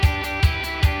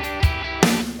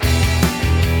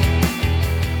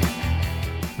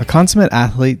Consummate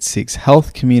Athlete seeks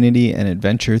health, community, and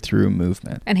adventure through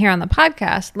movement. And here on the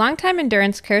podcast, longtime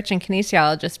endurance coach and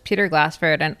kinesiologist Peter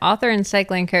Glassford and author and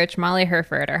cycling coach Molly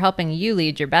Herford are helping you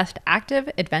lead your best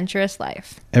active, adventurous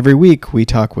life. Every week, we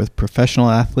talk with professional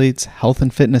athletes, health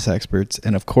and fitness experts,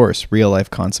 and of course, real-life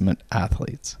consummate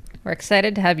athletes. We're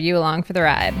excited to have you along for the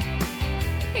ride.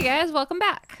 Hey guys, welcome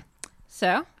back.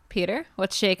 So, Peter,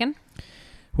 what's shaking?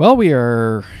 Well, we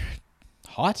are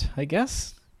hot, I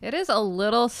guess. It is a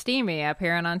little steamy up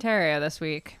here in Ontario this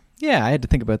week. Yeah, I had to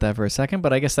think about that for a second,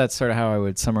 but I guess that's sort of how I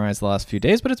would summarize the last few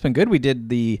days. But it's been good. We did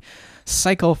the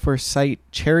Cycle for Sight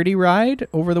charity ride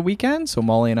over the weekend. So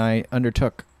Molly and I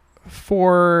undertook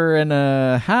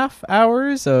 4.5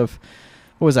 hours of,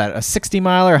 what was that, a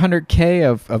 60-mile or 100K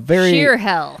of a very... sheer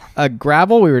hell. A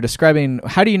gravel. We were describing,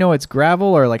 how do you know it's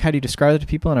gravel, or like how do you describe it to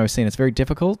people? And I was saying it's very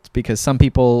difficult because some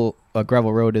people, a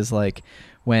gravel road is like...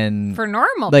 when for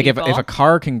normal like people. if a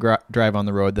car can drive on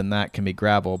the road, then that can be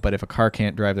gravel, but if a car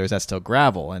can't drive there, that's still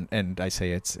gravel. And I say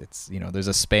it's you know, there's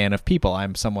a span of people.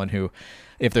 I'm someone who,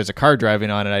 if there's a car driving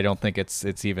on it, I don't think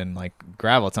it's even like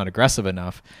gravel. It's not aggressive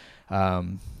enough.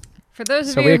 For those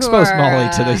of so you we exposed who are, Molly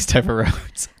to these type of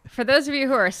roads. For those of you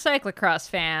who are cyclocross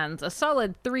fans, a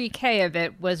solid 3K of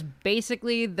it was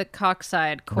basically the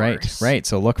Coxside course. Right.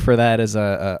 So look for that as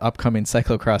a upcoming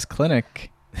cyclocross clinic.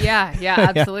 Yeah,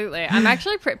 absolutely. I'm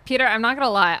actually, Peter, I'm not going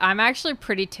to lie. I'm actually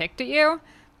pretty ticked at you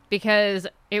because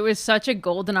it was such a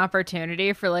golden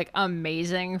opportunity for like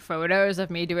amazing photos of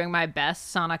me doing my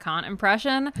best Sana Kant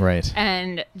impression. Right.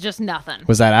 And just nothing.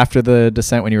 Was that after the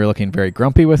descent when you were looking very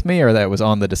grumpy with me, or that was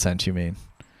on the descent, you mean?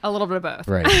 A little bit of both.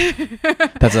 Right.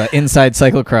 That's an inside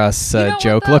cyclocross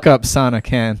joke. Look up Sana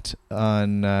Kant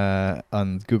on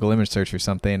Google image search or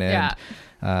something and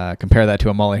compare that to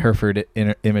a Molly Herford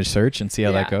image search and see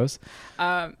how that goes.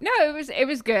 No, it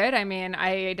was good. I mean,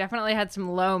 I definitely had some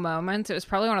low moments. It was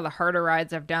probably one of the harder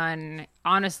rides I've done,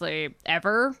 honestly,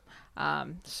 ever.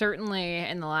 Certainly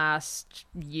in the last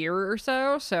year or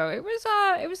so. So it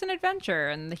was an adventure,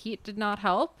 and the heat did not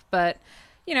help. But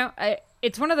you know,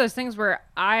 it's one of those things where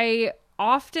I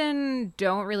often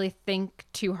don't really think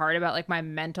too hard about like my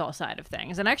mental side of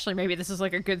things. And actually, maybe this is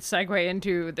like a good segue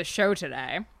into the show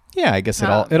today. Yeah, I guess it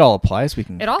all applies. We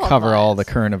can cover all the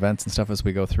current events and stuff as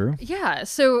we go through. Yeah.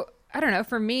 So I don't know.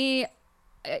 For me,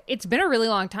 it's been a really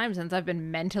long time since I've been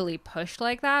mentally pushed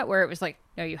like that, where it was like,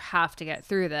 no, you have to get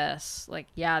through this. Like,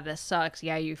 yeah, this sucks.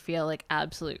 Yeah, you feel like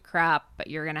absolute crap,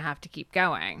 but you're going to have to keep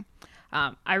going.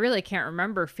 I really can't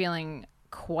remember feeling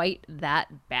quite that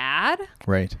bad.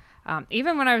 Right.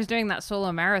 Even when I was doing that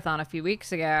solo marathon a few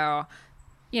weeks ago,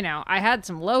 you know, I had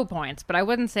some low points, but I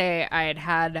wouldn't say I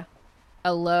had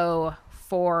a low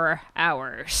 4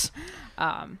 hours.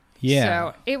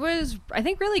 So it was, I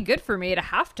think, really good for me to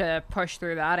have to push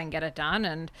through that and get it done.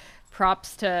 And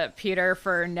props to Peter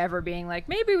for never being like,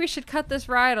 maybe we should cut this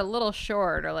ride a little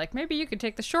short, or like, maybe you could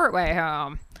take the short way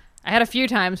home. I had a few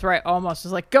times where I almost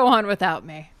was like, go on without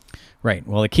me. Right.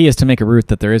 Well, the key is to make a route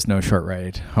that there is no short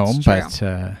ride home. But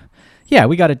yeah,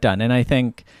 we got it done. And I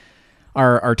think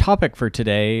our topic for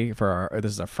today,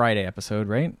 this is a Friday episode,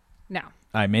 right? No.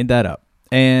 I made that up.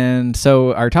 And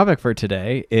so our topic for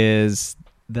today is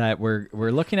that we're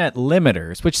looking at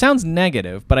limiters, which sounds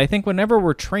negative, but I think whenever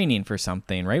we're training for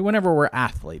something, right? Whenever we're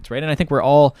athletes, right? And I think we're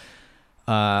all,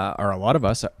 or a lot of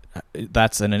us,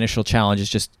 that's an initial challenge, is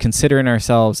just considering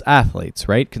ourselves athletes,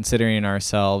 right? Considering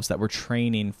ourselves that we're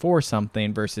training for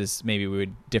something versus maybe we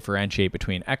would differentiate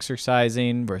between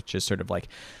exercising versus just sort of like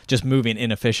just moving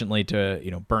inefficiently to,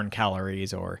 you know, burn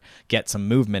calories or get some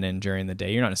movement in during the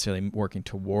day. You're not necessarily working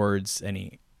towards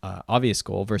any obvious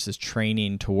goal versus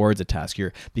training towards a task.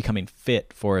 You're becoming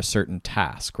fit for a certain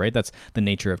task, right? That's the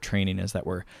nature of training, is that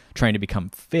we're trying to become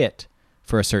fit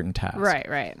for a certain task.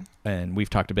 Right. And we've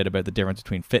talked a bit about the difference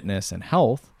between fitness and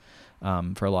health.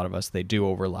 For a lot of us, they do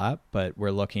overlap, but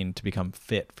we're looking to become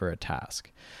fit for a task.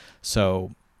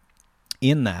 So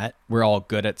in that, we're all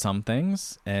good at some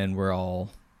things and we're all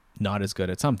not as good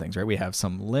at some things, right? We have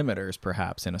some limiters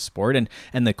perhaps in a sport.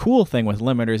 And the cool thing with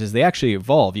limiters is they actually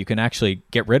evolve. You can actually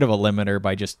get rid of a limiter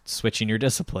by just switching your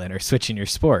discipline or switching your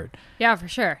sport. Yeah, for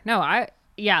sure. No,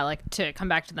 like to come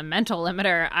back to the mental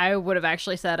limiter, I would have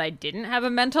actually said I didn't have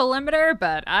a mental limiter,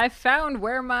 but I found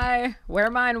where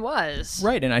mine was.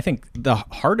 Right. And I think the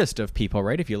hardest of people,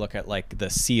 right, if you look at like the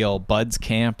SEAL Buds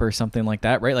camp or something like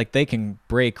that, right, like they can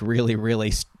break really,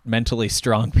 really mentally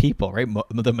strong people, right?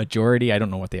 The majority, I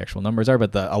don't know what the actual numbers are,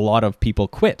 but a lot of people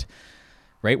quit,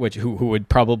 right? Who would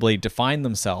probably define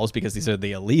themselves, because these are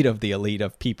the elite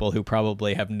of people who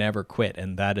probably have never quit.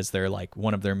 And that is their, like,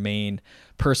 one of their main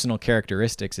personal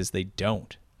characteristics is they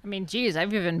don't I mean, geez,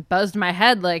 I've even buzzed my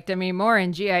head like Demi Moore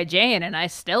in G.I. Jane, and I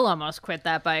still almost quit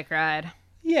that bike ride.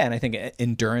 Yeah, and I think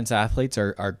endurance athletes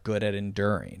are good at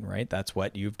enduring, right? That's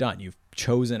what you've done. You've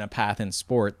chosen a path in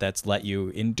sport that's let you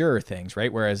endure things,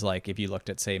 right? Whereas like if you looked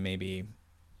at, say, maybe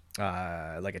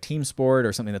like a team sport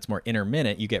or something that's more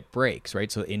intermittent, you get breaks,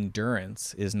 right? So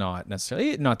endurance is not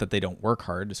necessarily, not that they don't work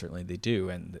hard, certainly they do,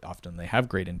 and often they have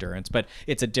great endurance, but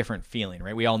it's a different feeling,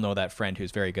 right? We all know that friend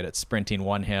who's very good at sprinting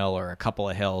one hill or a couple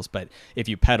of hills, but if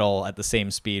you pedal at the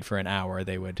same speed for an hour,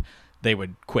 they would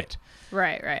quit.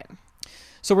 Right.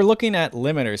 So we're looking at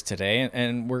limiters today,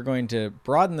 and we're going to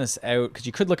broaden this out because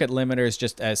you could look at limiters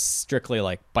just as strictly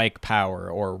like bike power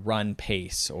or run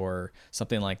pace or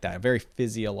something like that, very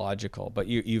physiological. But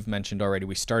you've mentioned already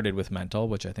we started with mental,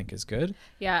 which I think is good.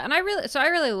 Yeah, and I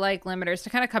really like limiters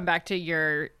to kind of come back to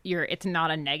your it's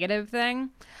not a negative thing.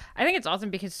 I think it's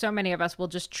awesome because so many of us will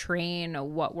just train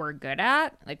what we're good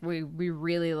at. Like we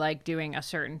really like doing a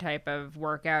certain type of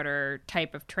workout or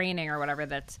type of training or whatever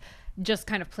that's just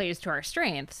kind of plays to our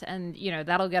strengths, and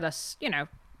that'll get us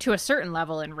to a certain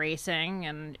level in racing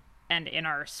and in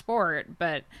our sport.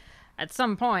 But at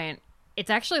some point it's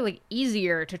actually like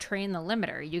easier to train the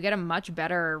limiter. You get a much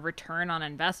better return on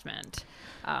investment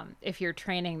if you're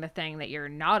training the thing that you're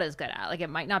not as good at. Like it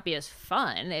might not be as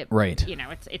fun, Right.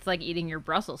 It's like eating your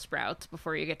Brussels sprouts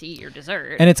before you get to eat your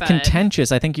dessert, And it's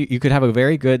contentious. I think you could have a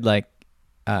very good like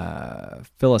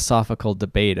philosophical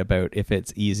debate about if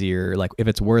it's easier, like if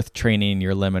it's worth training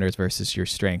your limiters versus your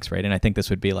strengths, right? And I think this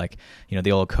would be like,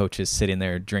 the old coaches sitting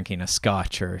there drinking a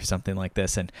scotch or something like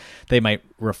this, and they might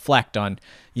reflect on,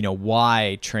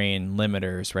 why train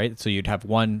limiters, right? So you'd have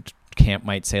one camp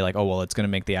might say like, oh, well, it's going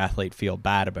to make the athlete feel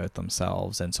bad about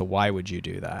themselves, and so why would you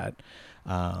do that?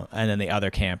 And then the other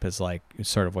camp is like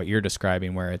sort of what you're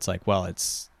describing, where it's like, well,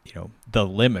 it's the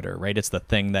limiter, right? It's the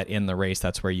thing that in the race,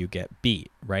 that's where you get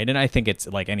beat, right? And I think it's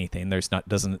like anything.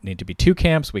 Doesn't need to be two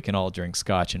camps. We can all drink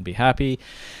scotch and be happy,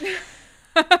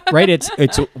 right? It's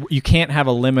you can't have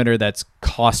a limiter that's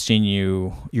costing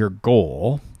you your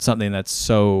goal, something that's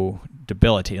so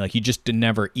debilitating. Like you just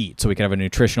never eat. So we could have a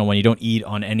nutritional one. You don't eat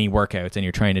on any workouts, and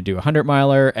you're trying to do a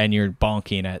 100-miler, and you're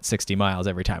bonking at 60 miles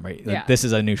every time, right? Yeah. Like, this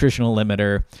is a nutritional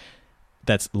limiter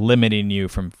that's limiting you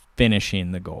from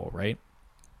finishing the goal, right?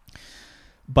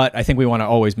 But I think we want to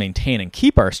always maintain and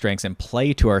keep our strengths and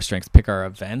play to our strengths, pick our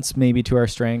events maybe to our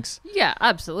strengths. Yeah,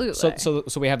 absolutely. So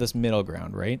we have this middle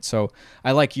ground, right? So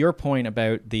I like your point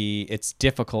about it's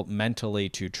difficult mentally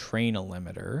to train a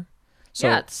limiter. So,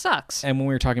 yeah, it sucks. And when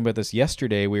we were talking about this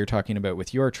yesterday, we were talking about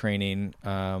with your training.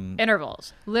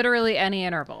 Intervals. Literally any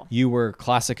interval. You were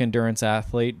classic endurance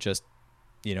athlete, just,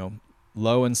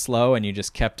 low and slow, and you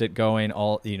just kept it going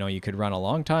all, you could run a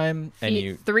long time, and Feet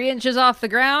you 3 inches off the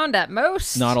ground at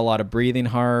most. not a lot of breathing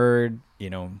hard,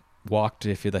 walked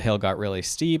if the hill got really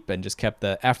steep, and just kept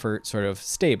the effort sort of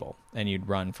stable, and you'd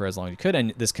run for as long as you could.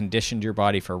 And this conditioned your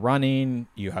body for running.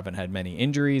 You haven't had many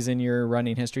injuries in your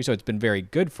running history, so it's been very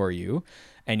good for you.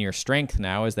 And your strength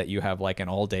now is that you have like an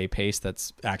all-day pace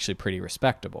that's actually pretty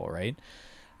respectable, right?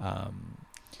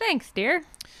 Thanks, dear.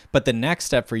 But the next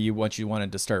step for you, once you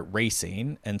wanted to start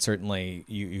racing, and certainly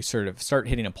you sort of start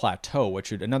hitting a plateau,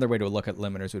 which another way to look at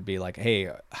limiters would be like,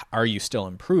 hey, are you still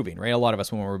improving, right? A lot of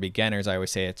us, when we're beginners, I always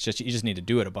say you just need to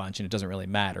do it a bunch, and it doesn't really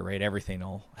matter, right? Everything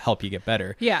will help you get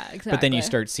better. Yeah, exactly. But then you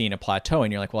start seeing a plateau,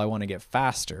 and you're like, well, I want to get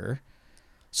faster.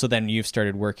 So then you've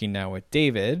started working now with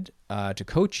David to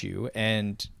coach you,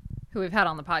 and who we've had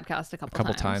on the podcast a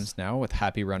couple times now with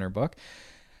Happy Runner Book.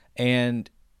 And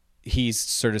he's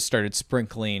sort of started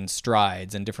sprinkling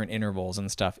strides and different intervals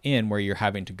and stuff in where you're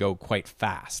having to go quite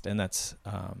fast. And that's,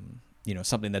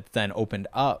 something that then opened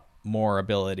up more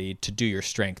ability to do your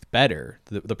strength better.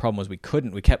 The problem was we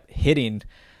kept hitting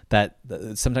that.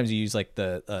 Sometimes you use like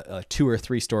a 2 or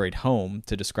 3 storied home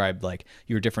to describe like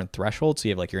your different thresholds. So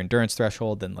you have like your endurance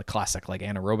threshold, then the classic like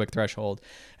anaerobic threshold,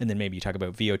 and then maybe you talk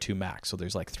about VO2 max. So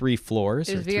there's like 3 floors.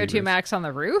 Is VO2 max on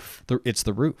the roof? It's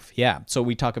the roof. Yeah. So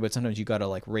we talk about sometimes you got to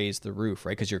like raise the roof,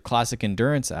 right? Because your classic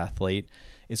endurance athlete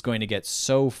is going to get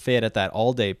so fit at that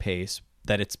all day pace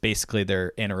that it's basically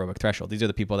their anaerobic threshold. These are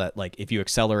the people that like, if you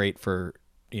accelerate for,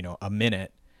 a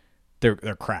minute, they're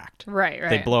cracked. Right.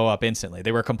 They blow up instantly.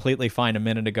 They were completely fine a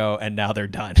minute ago, and now they're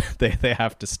done. They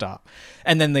have to stop.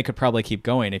 And then they could probably keep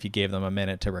going if you gave them a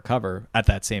minute to recover at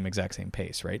that exact same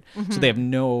pace, right? Mm-hmm. So they have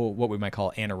no, what we might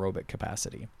call anaerobic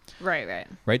capacity. Right.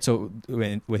 So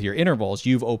with your intervals,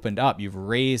 you've opened up, you've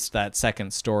raised that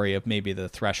second story of maybe the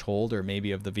threshold or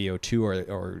maybe of the VO2,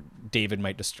 or David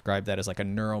might describe that as like a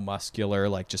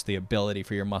neuromuscular, like just the ability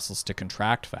for your muscles to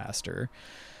contract faster.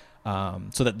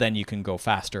 So that then you can go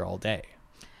faster all day.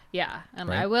 Yeah, and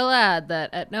Right. I will add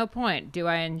that at no point do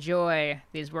I enjoy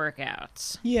these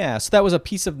workouts. Yeah, so that was a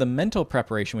piece of the mental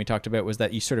preparation we talked about, was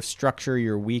that you sort of structure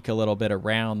your week a little bit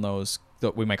around those,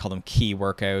 we might call them key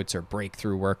workouts or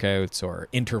breakthrough workouts or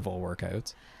interval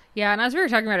workouts. Yeah, and as we were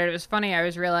talking about it, it was funny. I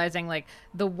was realizing like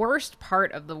the worst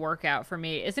part of the workout for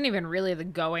me isn't even really the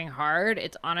going hard.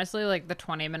 It's honestly like the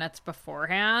 20 minutes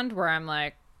beforehand where I'm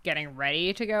like getting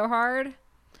ready to go hard.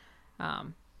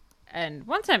 And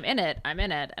once I'm in it, and The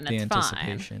it's fine.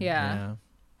 anticipation. Yeah.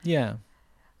 Yeah.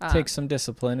 It takes some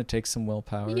discipline. It takes some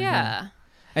willpower. Yeah.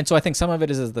 And so I think some of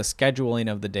it is the scheduling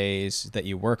of the days that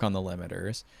you work on the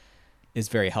limiters is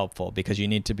very helpful, because you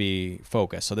need to be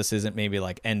focused. So this isn't maybe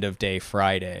like end of day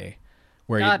Friday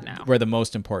where No. where the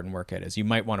most important workout is. You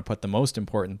might want to put the most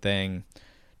important thing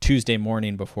Tuesday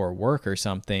morning before work or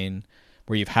something,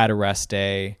 where you've had a rest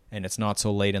day and it's not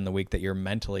so late in the week that you're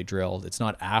mentally drilled. It's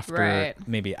not after, Right.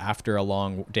 maybe after a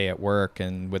long day at work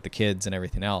and with the kids and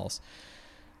everything else.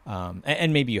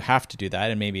 And maybe you have to do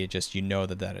that, and maybe it just,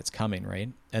 that it's coming, right?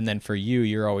 And then for you,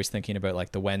 you're always thinking about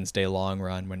like the Wednesday long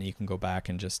run when you can go back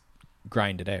and just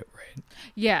grind it out, right?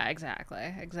 Yeah,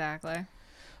 exactly.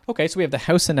 Okay, so we have the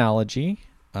house analogy.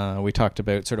 We talked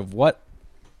about sort of what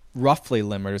roughly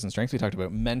limiters and strengths. We talked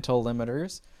about mental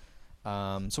limiters.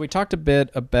 So we talked a bit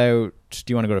about, do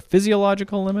you want to go to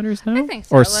physiological limiters now? I think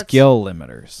so. Or Let's- skill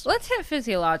limiters? Let's hit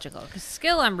physiological, because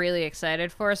skill I'm really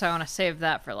excited for, so I want to save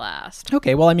that for last.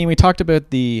 Okay, well, I mean, we talked about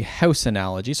the house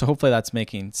analogy, so hopefully that's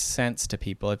making sense to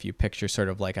people. If you picture sort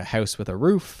of like a house with a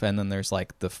roof, and then there's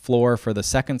like the floor for the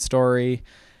second story,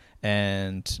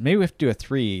 and maybe we have to do a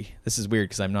 3. This is weird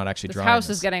because I'm not actually This drawing house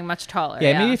this. is getting much taller.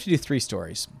 Yeah, maybe you have to do 3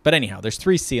 stories. But anyhow, there's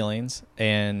 3 ceilings,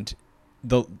 and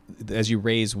as you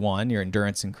raise one, your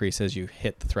endurance increases, you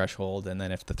hit the threshold, and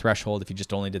then if you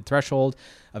just only did threshold,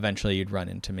 eventually you'd run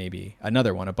into maybe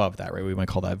another one above that, right? We might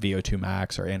call that VO2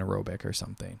 max or anaerobic or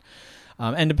something.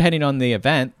 And depending on the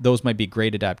event, those might be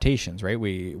great adaptations, right?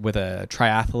 With a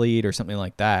triathlete or something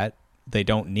like that, they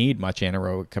don't need much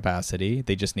anaerobic capacity.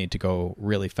 They just need to go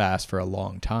really fast for a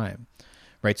long time,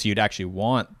 right? So you'd actually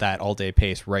want that all-day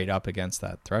pace right up against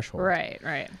that threshold.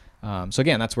 Right. So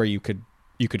again, that's where you could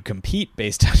compete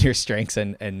based on your strengths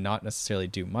and not necessarily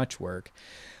do much work.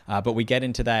 But we get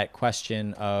into that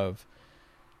question of,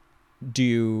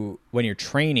 when you're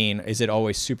training, is it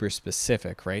always super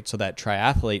specific, right? So that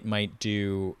triathlete might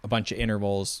do a bunch of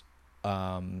intervals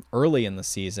early in the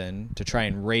season to try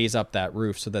and raise up that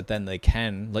roof so that then they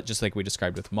can, just like we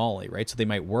described with Molly, right? So they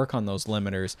might work on those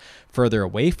limiters further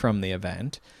away from the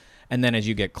event. And then as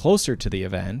you get closer to the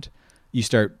event, you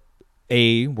start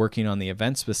working on the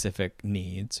event specific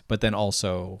needs, but then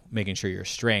also making sure your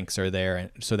strengths are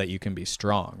there so that you can be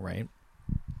strong, right?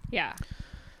 Yeah.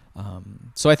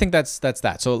 So I think that's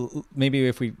that. So maybe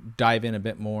if we dive in a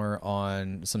bit more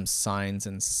on some signs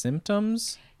and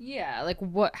symptoms. Yeah, like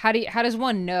how does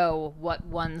one know what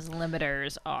one's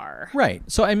limiters are? Right.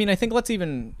 So I mean, I think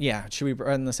should we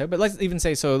run this out? But let's even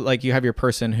say, so like you have your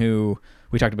person who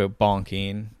we talked about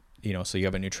bonking, so you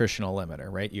have a nutritional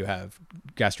limiter, right? You have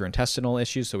gastrointestinal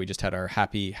issues. So we just had our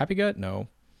happy gut. No,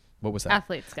 what was that?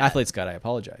 Athlete's gut. I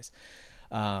apologize.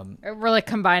 We're like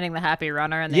combining the Happy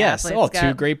Runner and the Yes. Athlete's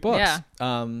Gut. 2 great books.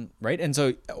 Yeah. Right. And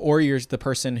so, or you're the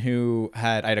person who I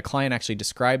had a client actually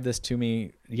describe this to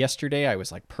me yesterday. I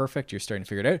was like, perfect. You're starting to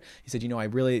figure it out. He said, I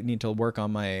really need to work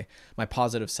on my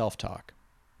positive self-talk.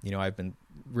 I've been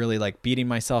really like beating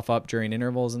myself up during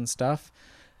intervals and stuff.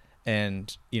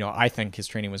 And, I think his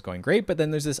training was going great, but then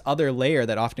there's this other layer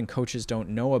that often coaches don't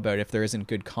know about if there isn't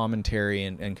good commentary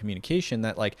and communication,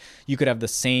 that like you could have the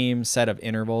same set of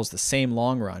intervals, the same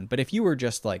long run. But if you were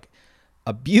just like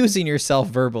abusing yourself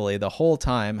verbally the whole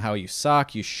time, how you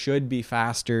suck, you should be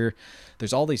faster,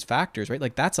 there's all these factors, right?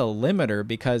 Like that's a limiter,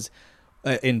 because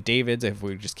in David's, if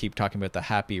we just keep talking about the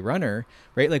happy runner,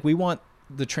 right? Like we want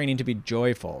the training to be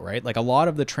joyful, right? Like a lot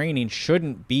of the training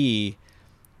shouldn't be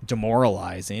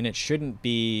demoralizing. It shouldn't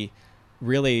be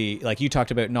really, like you talked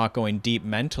about, not going deep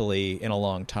mentally in a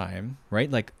long time,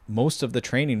 right? Like most of the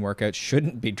training workouts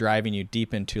shouldn't be driving you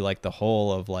deep into like the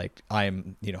hole of like,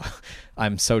 I'm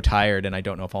so tired and I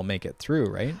don't know if I'll make it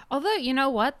through, right? Although, you know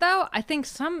what though? I think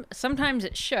sometimes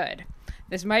it should.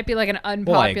 This might be like an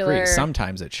unpopular. Well, I agree.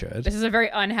 Sometimes it should. This is a very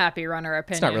unhappy runner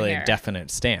opinion. It's not really here. a definite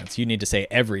stance. You need to say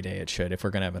every day it should if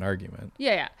we're going to have an argument.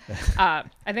 Yeah. I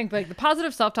think like the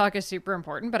positive self-talk is super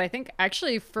important, but I think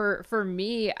actually for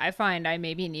me, I find I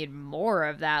maybe need more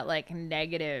of that like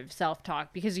negative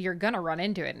self-talk, because you're going to run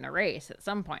into it in a race at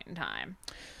some point in time.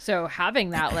 So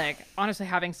having that, like honestly,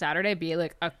 having Saturday be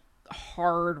like a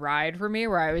hard ride for me,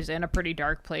 where I was in a pretty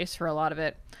dark place for a lot of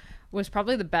it, was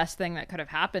probably the best thing that could have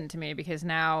happened to me, because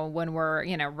now when we're,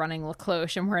 running La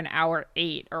Cloche and we're an hour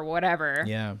 8 or whatever,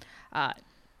 Yeah.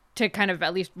 To kind of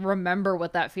at least remember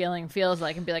what that feeling feels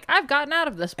like and be like, I've gotten out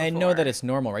of this before. And know that it's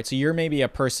normal, right? So you're maybe a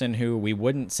person who we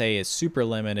wouldn't say is super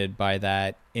limited by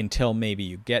that until maybe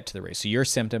you get to the race. So your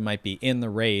symptom might be in the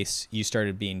race, you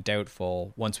started being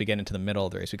doubtful. Once we get into the middle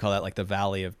of the race, we call that like the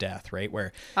valley of death, right?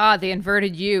 Where the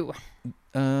inverted U.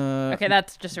 Okay,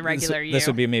 that's just a regular U. This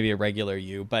would be maybe a regular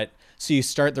U. But so you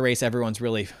start the race, everyone's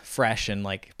really fresh and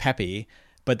like peppy,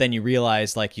 but then you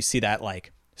realize like you see that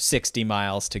like 60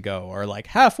 miles to go or like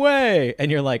halfway,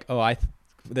 and you're like, oh,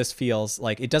 this feels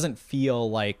like, it doesn't feel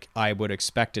like I would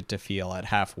expect it to feel at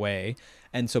halfway.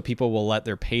 And so people will let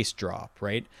their pace drop,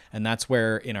 right? And that's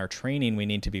where in our training we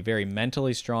need to be very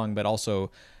mentally strong, but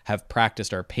also have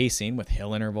practiced our pacing with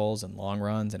hill intervals and long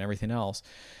runs and everything else,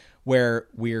 where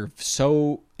we're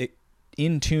so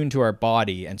in tune to our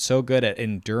body and so good at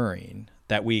enduring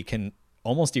that we can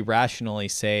almost irrationally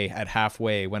say at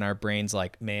halfway, when our brain's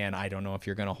like, man, I don't know if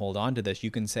you're going to hold on to this,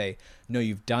 you can say, no,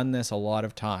 you've done this a lot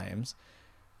of times.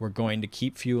 We're going to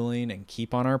keep fueling and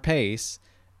keep on our pace.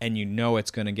 And you know it's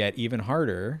going to get even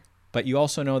harder, but you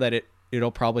also know that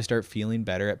it'll probably start feeling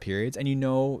better at periods. And you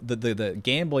know the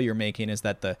gamble you're making is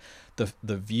that the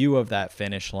view of that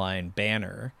finish line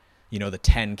banner, the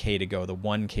 10K to go, the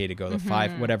 1K to go, the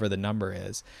 5, whatever the number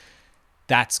is,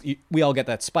 we all get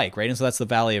that spike, right? And so that's the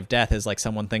valley of death, is like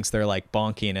someone thinks they're like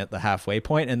bonking at the halfway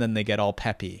point, and then they get all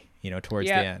peppy, towards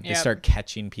the end. They start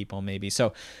catching people maybe.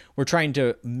 So we're trying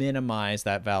to minimize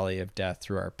that valley of death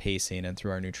through our pacing and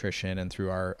through our nutrition and through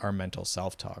our mental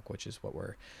self-talk, which is what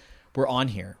we're on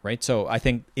here, right? So I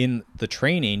think in the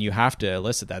training, you have to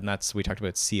elicit that. And we talked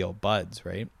about SEAL buds,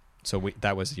 right? So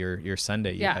that was your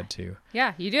Sunday you had to.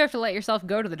 Yeah, you do have to let yourself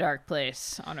go to the dark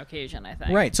place on occasion, I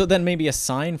think. Right. So then maybe a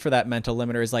sign for that mental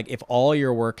limiter is like, if all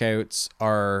your workouts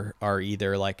are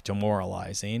either like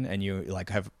demoralizing, and you like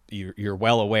you're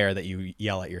well aware that you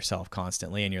yell at yourself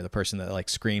constantly, and you're the person that like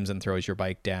screams and throws your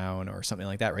bike down or something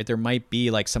like that, right? There might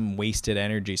be like some wasted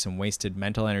energy, some wasted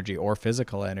mental energy or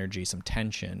physical energy, some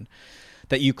tension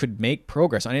that you could make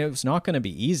progress. I mean, it's not going to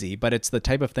be easy, but it's the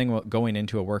type of thing going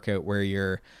into a workout where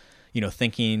you're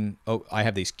thinking, oh, I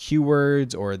have these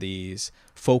keywords or these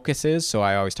focuses. So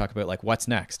I always talk about like, what's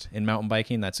next in mountain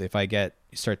biking. That's if I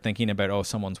start thinking about, oh,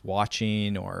 someone's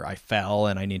watching, or I fell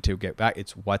and I need to get back.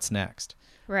 It's what's next.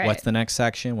 Right. What's the next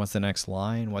section? What's the next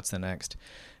line? What's the next,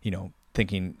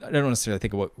 thinking, I don't necessarily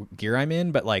think of what gear I'm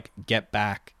in, but like get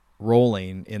back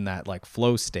rolling in that like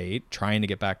flow state, trying to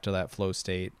get back to that flow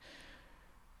state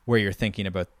where you're thinking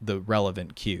about the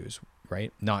relevant cues,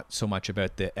 right? Not so much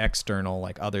about the external,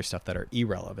 like other stuff that are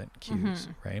irrelevant cues,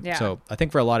 right? Yeah. So I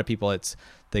think for a lot of people,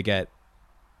 they get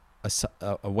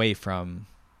away from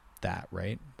that,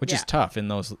 right? Which is tough in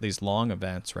these long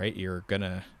events, right? Your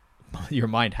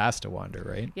mind has to wander,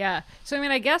 right? Yeah. So, I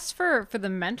mean, I guess for the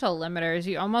mental limiters,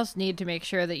 you almost need to make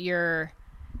sure that you're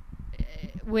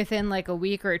within like a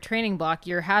week or a training block,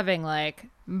 you're having like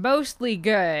mostly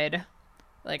good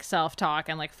like self-talk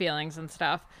and like feelings and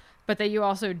stuff, but that you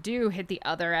also do hit the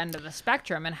other end of the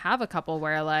spectrum and have a couple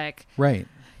where like right,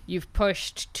 you've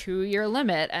pushed to your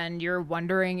limit and you're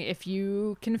wondering if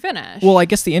you can finish. Well, I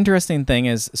guess the interesting thing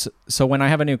is, so when I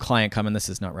have a new client come, and this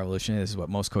is not revolutionary, this is what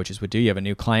most coaches would do. You have a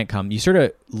new client come, you sort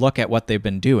of look at what they've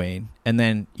been doing, and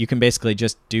then you can basically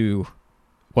just do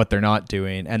what they're not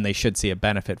doing, and they should see a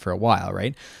benefit for a while,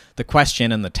 right? The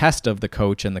question and the test of the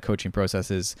coach and the coaching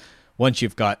process is, once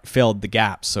you've filled the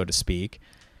gaps, so to speak,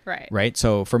 right?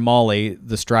 So for Molly,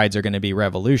 the strides are going to be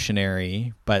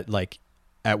revolutionary, but like,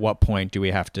 at what point do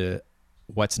we have to,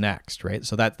 what's next, right?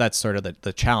 So that's sort of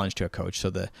the challenge to a coach.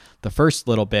 So the first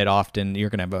little bit, often you're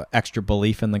going to have an extra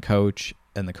belief in the coach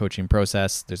and the coaching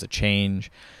process. There's a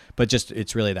change, but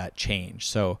it's really that change.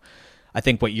 So I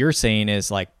think what you're saying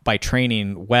is like, by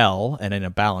training well and in a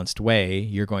balanced way,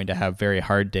 you're going to have very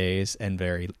hard days and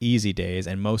very easy days,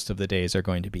 and most of the days are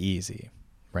going to be easy,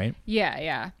 right?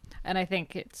 Yeah. And I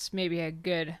think it's maybe a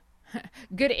good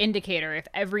indicator if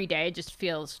every day just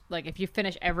feels like, if you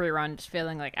finish every run just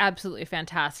feeling like absolutely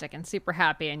fantastic and super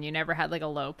happy and you never had like a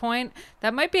low point,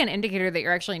 that might be an indicator that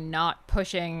you're actually not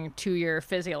pushing to your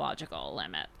physiological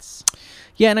limits.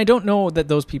 Yeah, and I don't know that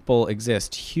those people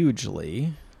exist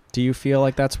hugely. Do you feel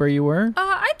like that's where you were?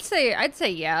 I'd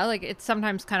say yeah. Like, it's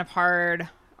sometimes kind of hard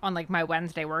on like my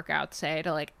Wednesday workout, say,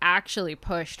 to like actually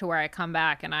push to where I come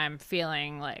back and I'm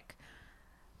feeling like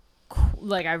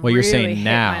I've you're really saying hit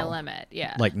now, my limit.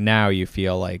 Yeah. Like now you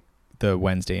feel like the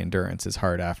Wednesday endurance is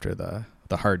hard after the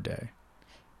hard day.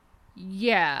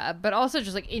 Yeah, but also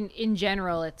just like in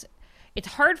general, it's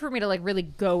hard for me to like really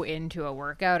go into a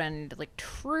workout and like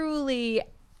truly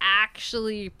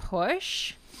actually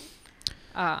push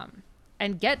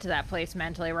and get to that place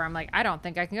mentally where I'm like, I don't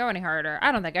think I can go any harder.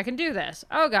 I don't think I can do this.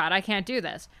 Oh God, I can't do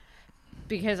this.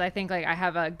 Because I think like I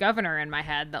have a governor in my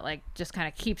head that like just kind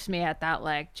of keeps me at that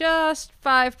like just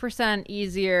 5%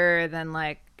 easier than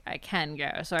like I can go.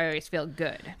 So I always feel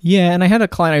good. Yeah, and I had a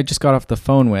client I just got off the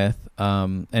phone with,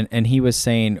 and he was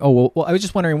saying, oh, well, I was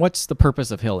just wondering what's the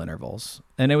purpose of hill intervals?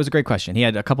 And it was a great question. He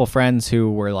had a couple friends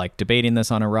who were like debating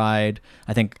this on a ride.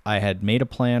 I think I had made a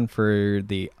plan for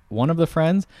one of the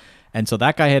friends. And so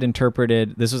that guy had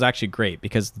interpreted, this was actually great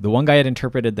because the one guy had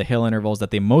interpreted the hill intervals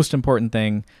that the most important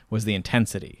thing was the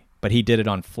intensity, but he did it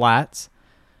on flats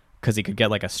because he could get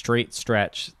like a straight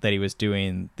stretch that he was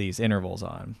doing these intervals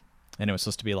on. And it was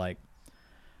supposed to be like,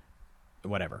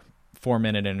 whatever,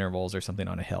 4-minute intervals or something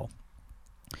on a hill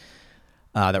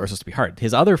that were supposed to be hard.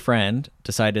 His other friend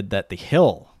decided that the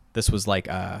hill, this was like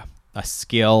a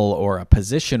skill or a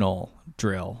positional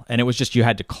drill, and it was just you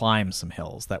had to climb some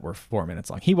hills that were 4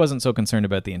 minutes long. He wasn't so concerned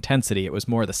about the intensity, it was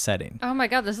more the setting. Oh my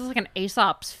God, this is like an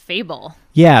Aesop's fable.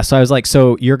 Yeah, so I was like,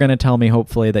 so you're going to tell me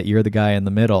hopefully that you're the guy in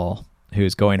the middle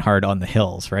who's going hard on the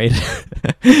hills, right?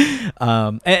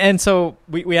 and so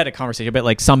we had a conversation about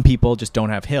like some people just don't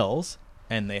have hills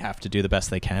and they have to do the best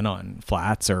they can on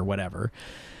flats or whatever.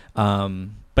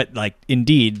 But like,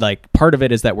 indeed, like part of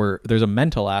it is that there's a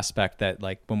mental aspect that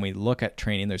like when we look at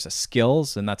training, there's a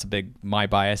skills, and that's my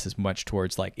bias is much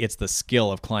towards like, it's the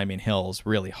skill of climbing hills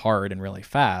really hard and really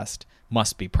fast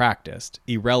must be practiced,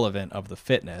 irrelevant of the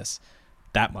fitness.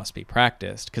 That must be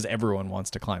practiced because everyone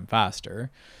wants to climb faster.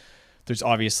 There's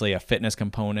obviously a fitness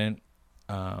component,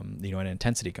 an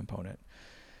intensity component.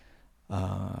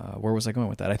 Where was I going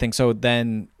with that? I think so.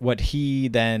 Then what he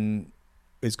then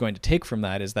is going to take from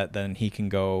that is that then he can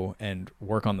go and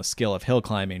work on the skill of hill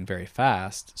climbing very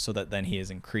fast so that then he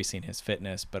is increasing his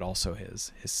fitness, but also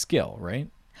his skill, right?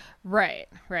 Right.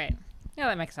 Yeah,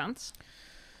 that makes sense.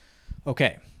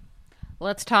 Okay.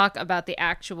 Let's talk about the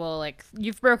actual, like,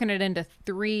 you've broken it into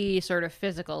 3 sort of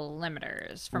physical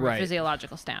limiters from a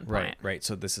physiological standpoint. Right.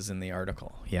 So this is in the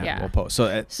article. Yeah. We'll post.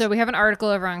 So we have an article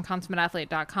over on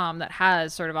consummateathlete.com that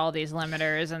has sort of all these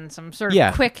limiters and some sort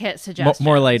of quick hit suggestions.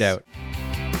 More laid out.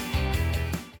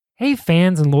 Hey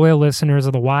fans and loyal listeners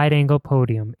of the Wide Angle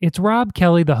Podium, it's Rob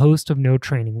Kelly, the host of No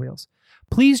Training Wheels.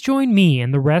 Please join me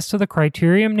and the rest of the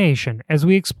Criterium Nation as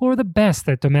we explore the best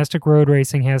that domestic road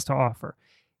racing has to offer.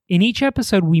 In each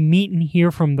episode, we meet and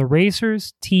hear from the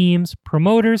racers, teams,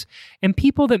 promoters, and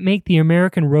people that make the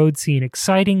American road scene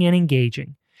exciting and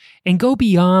engaging, and go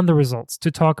beyond the results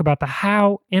to talk about the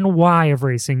how and why of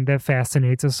racing that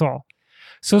fascinates us all.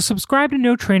 So subscribe to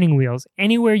No Training Wheels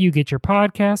anywhere you get your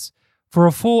podcasts. For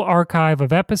a full archive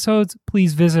of episodes,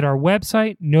 please visit our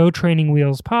website, No Training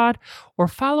Wheels Pod, or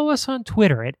follow us on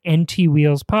Twitter at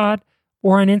NTWheelsPod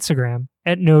or on Instagram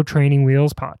at No Training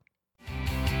Wheels Pod.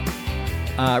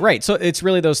 Right. So it's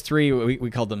really those 3,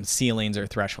 we call them ceilings or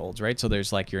thresholds, right? So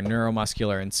there's like your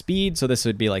neuromuscular and speed. So this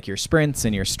would be like your sprints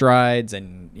and your strides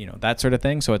and, that sort of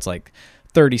thing. So it's like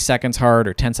 30 seconds hard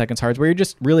or 10 seconds hard where you're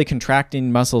just really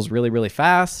contracting muscles really, really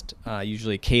fast.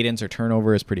 Usually cadence or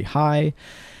turnover is pretty high.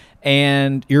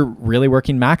 And you're really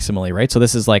working maximally, right? So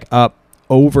this is like up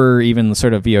over even the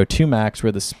sort of VO2 max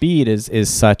where the speed is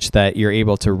such that you're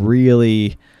able to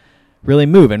really, really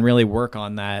move and really work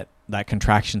on that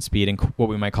contraction speed and what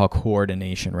we might call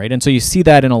coordination, right? And so you see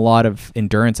that in a lot of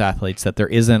endurance athletes that there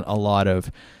isn't a lot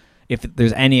of, if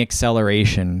there's any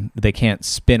acceleration, they can't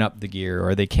spin up the gear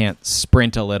or they can't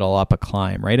sprint a little up a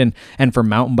climb, right? And for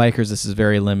mountain bikers, this is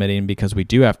very limiting because we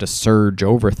do have to surge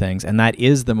over things, and that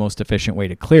is the most efficient way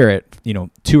to clear it.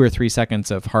 2 or 3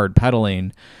 seconds of hard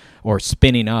pedaling or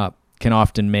spinning up can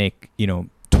often make,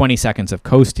 20 seconds of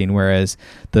coasting, whereas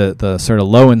the sort of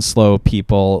low and slow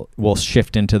people will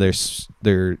shift into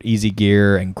their easy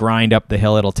gear and grind up the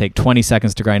hill. It'll take 20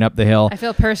 seconds to grind up the hill. I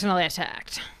feel personally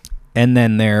attacked. And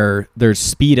then their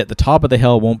speed at the top of the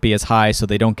hill won't be as high, so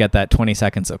they don't get that 20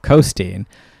 seconds of coasting,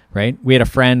 right? We had a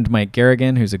friend, Mike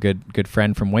Garrigan, who's a good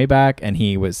friend from way back, and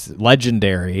he was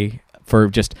legendary for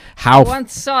just how... I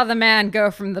once saw the man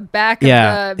go from the back of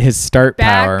the... his start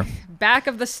power. Back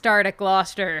of the start at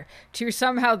Gloucester to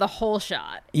somehow the whole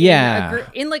shot.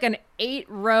 In like an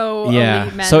 8-row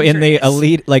elite men's so in race. the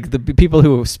elite, like the people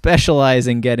who specialize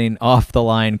in getting off the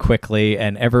line quickly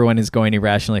and everyone is going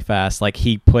irrationally fast, like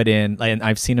he put in, and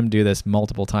I've seen him do this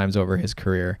multiple times over his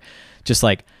career, just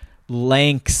like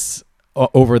lengths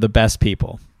over the best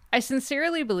people. I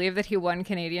sincerely believe that he won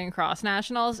Canadian Cross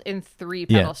Nationals in 3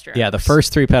 pedal strokes. Yeah, the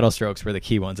first 3 pedal strokes were the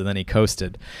key ones, and then he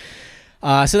coasted.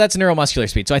 So that's neuromuscular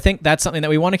speed. So I think that's something that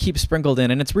we want to keep sprinkled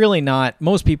in. And it's really not,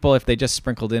 most people, if they just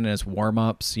sprinkled in as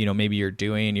warm-ups, maybe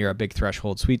you're a big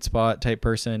threshold sweet spot type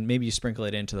person, maybe you sprinkle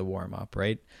it into the warm-up,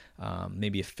 right?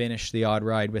 Maybe you finish the odd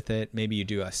ride with it. Maybe you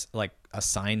do a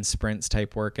sign sprints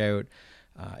type workout.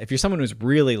 If you're someone who's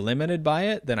really limited by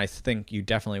it, then I think you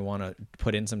definitely want to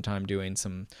put in some time doing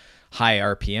some high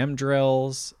RPM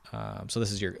drills. So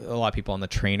this is a lot of people on the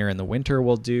trainer in the winter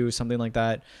will do something like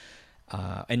that.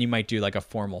 And you might do like a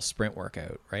formal sprint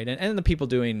workout, right? And the people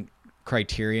doing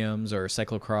criteriums or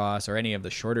cyclocross or any of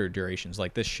the shorter durations,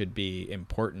 like this should be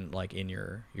important, like in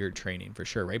your training for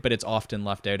sure, right? But it's often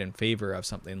left out in favor of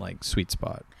something like sweet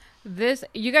spot.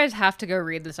 You guys have to go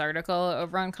read this article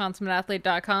over on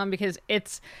consummateathlete.com because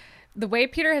the way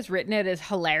Peter has written it is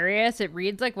hilarious. It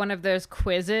reads like one of those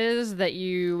quizzes that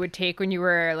you would take when you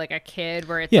were like a kid,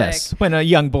 where it's when a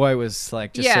young boy was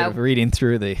like just sort of reading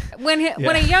through the when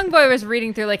a young boy was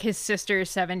reading through like his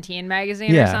sister's 17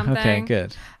 magazine or something.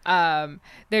 Okay, good.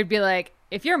 They'd be like,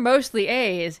 if you're mostly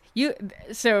A's,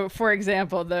 so for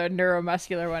example, the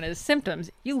neuromuscular one is symptoms.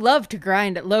 You love to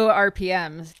grind at low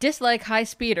RPMs, dislike high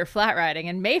speed or flat riding,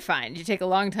 and may find you take a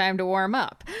long time to warm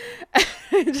up.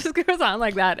 It just goes on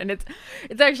like that. And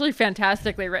it's actually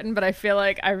fantastically written, but I feel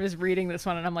like I was reading this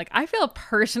one and I'm like, I feel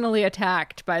personally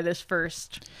attacked by this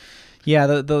first. Yeah,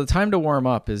 the time to warm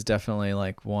up is definitely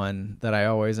like one that I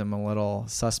always am a little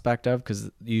suspect of, because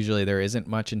usually there isn't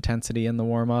much intensity in the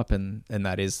warm up, and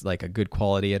that is like a good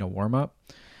quality in a warm up.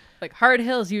 Like hard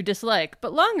hills you dislike,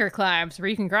 but longer climbs where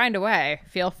you can grind away,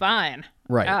 feel fine.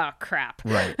 Right. Oh, crap.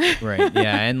 Right.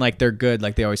 Yeah. And like they're good.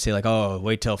 Like they always say like, oh,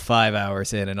 wait till 5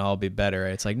 hours in and I'll be better.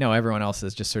 It's like, no, everyone else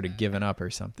has just sort of given up or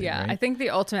something. Yeah. Right? I think the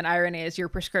ultimate irony is your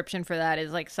prescription for that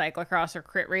is like cyclocross or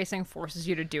crit racing forces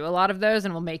you to do a lot of those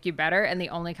and will make you better. And the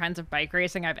only kinds of bike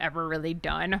racing I've ever really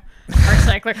done are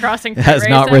cyclocross and crit has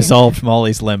racing. Not resolved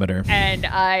Molly's limiter. And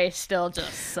I still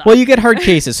just suck. Well, you get hard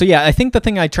cases. So yeah, I think the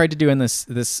thing I tried to do in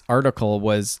this article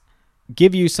was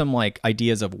give you some like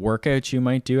ideas of workouts you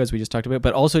might do, as we just talked about,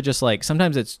 but also just like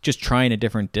sometimes it's just trying a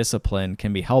different discipline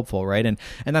can be helpful, right? And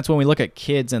that's when we look at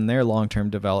kids and their long-term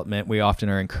development, we often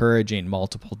are encouraging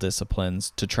multiple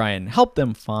disciplines to try and help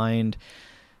them find,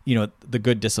 the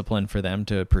good discipline for them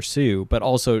to pursue, but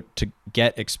also to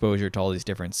get exposure to all these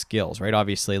different skills, right?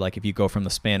 Obviously, like if you go from the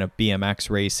span of BMX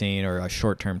racing or a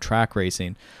short-term track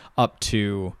racing up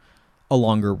to a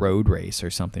longer road race or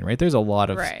something, right? There's a lot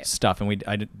of stuff,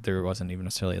 and there wasn't even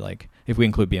necessarily like, if we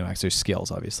include BMX, there's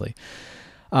skills, obviously.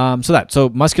 So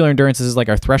muscular endurance is like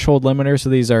our threshold limiter. So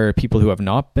these are people who have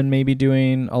not been maybe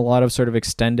doing a lot of sort of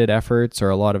extended efforts or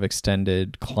a lot of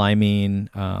extended climbing,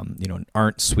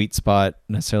 aren't sweet spot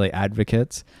necessarily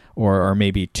advocates, or are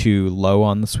maybe too low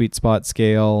on the sweet spot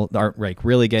scale, aren't like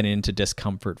really getting into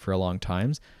discomfort for a long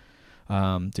time.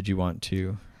 Did you want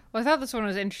to... Well, I thought this one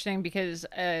was interesting because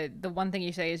the one thing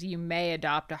you say is you may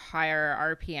adopt a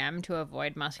higher RPM to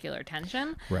avoid muscular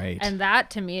tension. Right. And that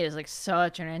to me is like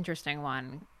such an interesting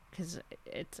one because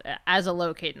it's as a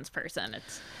low cadence person,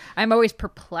 I'm always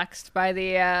perplexed by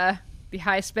the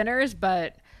high spinners,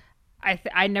 but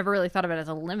I never really thought of it as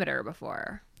a limiter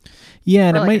before. Yeah,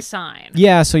 and or it like might a sign.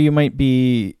 Yeah, so you might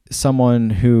be someone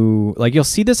who like you'll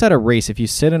see this at a race if you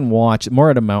sit and watch, more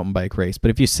at a mountain bike race,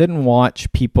 but if you sit and watch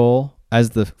people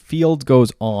as the field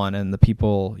goes on and the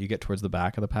people you get towards the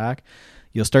back of the pack,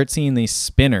 you'll start seeing these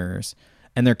spinners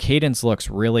and their cadence looks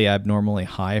really abnormally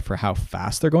high for how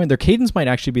fast they're going. Their cadence might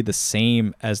actually be the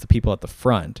same as the people at the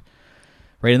front,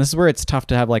 right? And this is where it's tough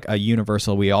to have like a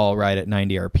universal, we all ride at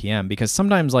 90 RPM, because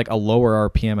sometimes like a lower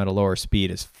RPM at a lower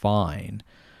speed is fine.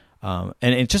 And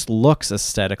it just looks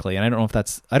aesthetically, and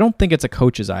I don't think it's a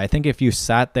coach's eye. I think if you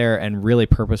sat there and really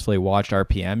purposefully watched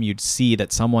RPM, you'd see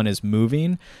that someone is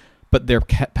moving, but they're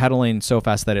pedaling so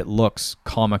fast that it looks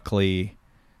comically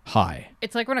high.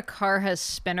 It's like when a car has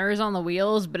spinners on the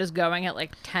wheels, but is going at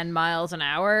like 10 miles an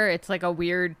hour. It's like a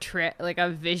weird trick, like a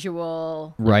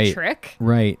visual trick.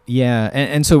 Right. Yeah.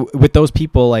 And so with those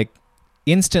people, like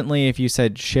instantly, if you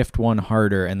said shift one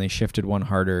harder and they shifted one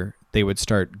harder, they would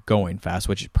start going fast,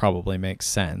 which probably makes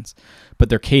sense, but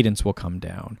their cadence will come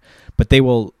down, but they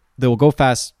will go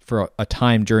fast for a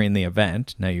time during the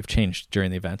event. Now you've changed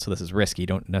during the event, so this is risky. You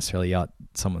don't necessarily yell at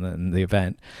someone in the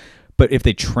event. But if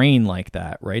they train like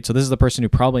that, right? So this is the person who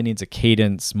probably needs a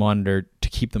cadence monitor to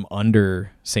keep them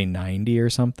under, say, 90 or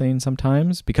something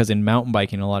sometimes, because in mountain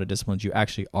biking, a lot of disciplines, you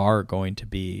actually you're going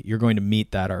to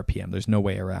meet that RPM. There's no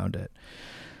way around it.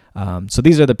 So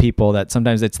these are the people that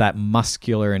sometimes it's that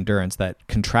muscular endurance, that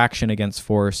contraction against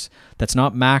force that's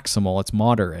not maximal, it's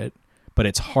moderate, but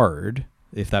it's hard,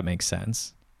 if that makes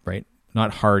sense, right?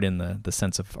 not hard in the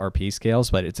sense of RP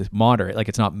scales, but it's moderate. Like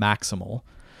it's not maximal.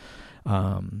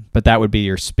 But that would be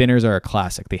your spinners are a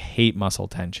classic. They hate muscle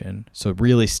tension. So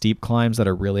really steep climbs that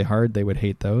are really hard, they would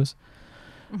hate those.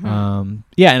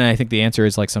 Yeah, and I think the answer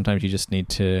is like sometimes you just need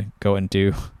to go and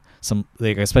do some,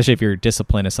 like, especially if your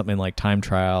discipline is something like time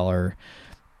trial or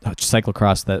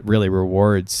cyclocross that really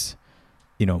rewards,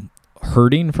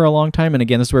 hurting for a long time. And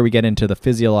again, this is where we get into the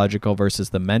physiological versus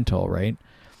the mental, right?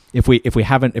 If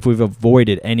we've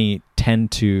avoided any 10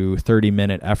 to 30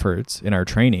 minute efforts in our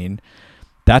training,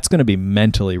 that's going to be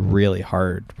mentally really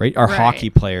hard, right? Our hockey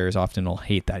players often will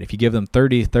hate that. If you give them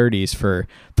 30s for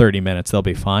 30 minutes, they'll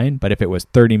be fine. But if it was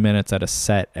 30 minutes at a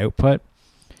set output,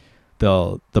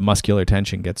 the muscular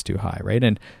tension gets too high, right?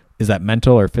 And is that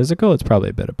mental or physical? It's probably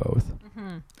a bit of both.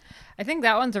 I think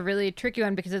that one's a really tricky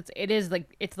one because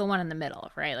it's the one in the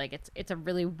middle, right? Like it's a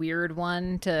really weird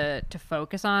one to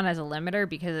focus on as a limiter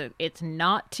because it's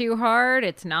not too hard,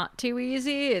 it's not too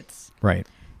easy, it's right.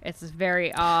 It's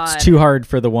very odd. It's too hard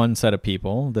for the one set of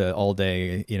people, the all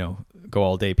day, go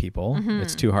all day people.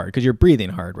 It's too hard because you're breathing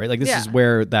hard, right? Like this is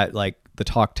where that, like the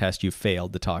talk test, you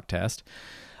failed the talk test.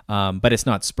 But it's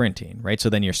not sprinting, right? So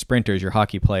then your sprinters, your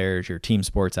hockey players, your team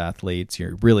sports athletes,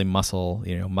 your really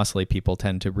muscly people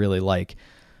tend to really like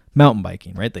mountain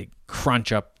biking, right? They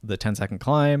crunch up the 10-second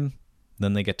climb,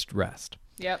 then they get to rest.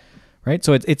 Yep. Right?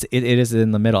 So it is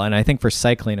in the middle. And I think for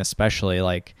cycling especially,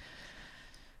 like,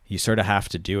 you sort of have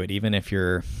to do it, even if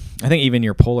I think even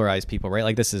your polarized people, right?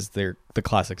 Like this is the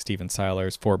classic Steven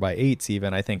Seiler's 4x8s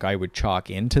even. I think I would chalk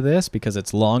into this because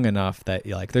it's long enough that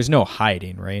like there's no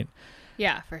hiding, right?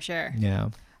 Yeah, for sure.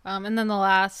 Yeah. And then the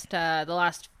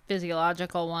last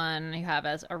physiological one you have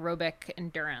as aerobic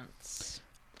endurance.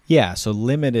 Yeah, so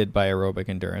limited by aerobic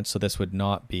endurance. So this would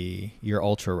not be your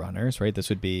ultra runners, right? This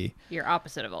would be your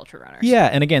opposite of ultra runners. Yeah,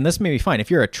 and again, this may be fine.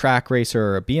 If you're a track racer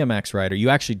or a BMX rider, you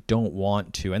actually don't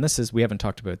want to. And we haven't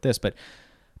talked about this, but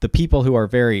the people who are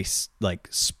very like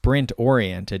sprint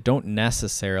oriented don't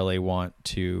necessarily want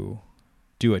to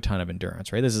do a ton of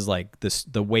endurance, right? This is like the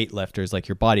weightlifters, like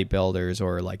your bodybuilders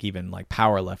or like even like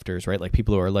power lifters, right? Like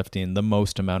people who are lifting the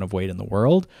most amount of weight in the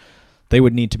world. They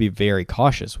would need to be very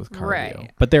cautious with cardio,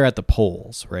 right. But they're at the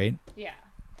poles, right? Yeah.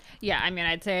 Yeah. I mean,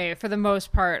 I'd say for the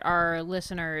most part, our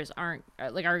listeners are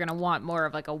going to want more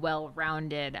of like a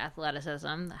well-rounded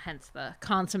athleticism, hence the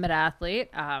consummate athlete,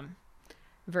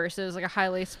 versus like a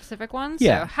highly specific one.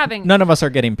 Yeah. So none of us are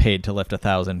getting paid to lift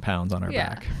 1,000 pounds on our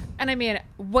back. And I mean,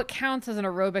 what counts as an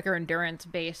aerobic or endurance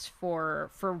base for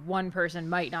one person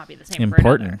might not be the same.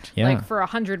 Important. For another. Yeah. Like for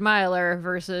 100-miler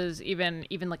versus even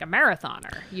like a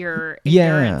marathoner, your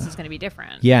endurance is going to be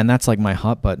different. Yeah. And that's like my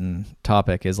hot button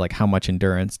topic is like, how much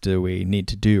endurance do we need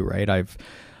to do? Right.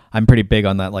 I'm pretty big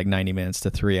on that, like 90 minutes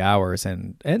to 3 hours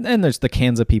and there's the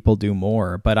Kansas people do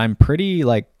more, but I'm pretty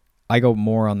like, I go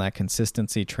more on that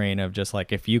consistency train of just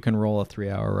like, if you can roll a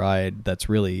 3-hour ride, that's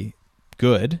really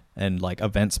good and like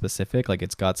event specific, like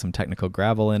it's got some technical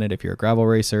gravel in it. If you're a gravel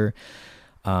racer,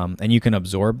 and you can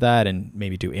absorb that and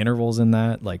maybe do intervals in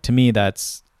that, like to me,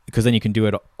 that's because then you can do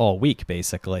it all week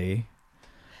basically.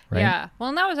 Right? Yeah. Well,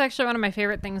 and that was actually one of my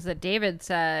favorite things that David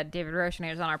said. David Roche,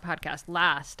 was on our podcast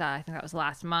I think that was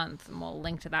last month, and we'll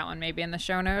link to that one maybe in the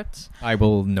show notes. I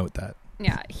will note that.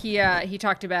 Yeah. He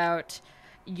talked about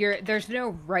there's no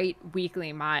right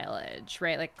weekly mileage,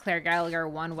 right? Like Claire Gallagher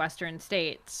won Western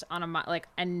States on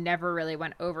and never really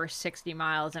went over 60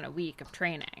 miles in a week of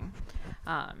training.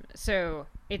 So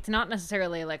it's not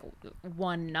necessarily like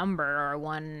one number or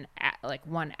one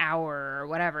hour or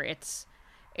whatever. It's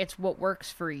what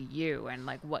works for you and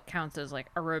like what counts as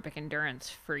like aerobic endurance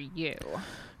for you.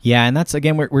 Yeah, and that's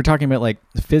again we're talking about like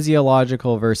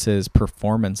physiological versus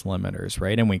performance limiters,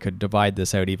 right? And we could divide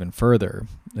this out even further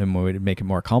and we would make it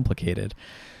more complicated.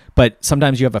 But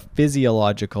sometimes you have a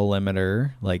physiological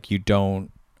limiter, like you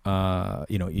don't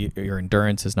your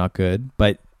endurance is not good,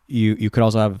 but you could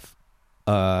also have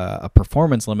a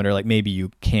performance limiter, like maybe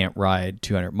you can't ride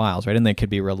 200 miles, right? And they could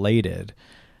be related.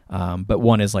 But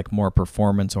one is like more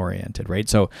performance oriented, right?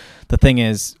 So the thing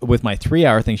is with my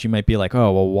 3-hour things, you might be like,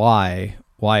 oh, well,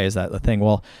 why is that the thing?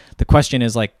 Well, the question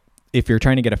is like, if you're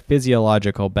trying to get a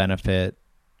physiological benefit,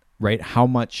 right? How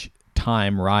much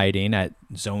time riding at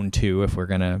zone 2, if we're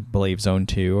going to believe zone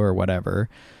 2 or whatever,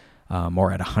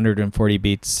 or at 140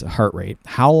 beats heart rate,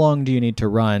 how long do you need to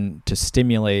run to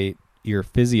stimulate your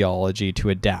physiology to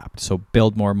adapt? So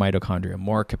build more mitochondria,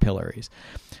 more capillaries.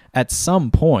 At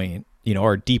some point,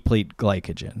 or deplete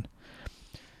glycogen.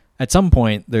 At some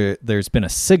point, there's been a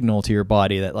signal to your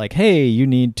body that like, hey, you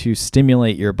need to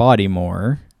stimulate your body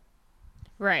more,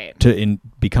 right? To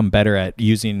become better at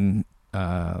using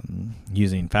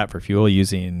fat for fuel,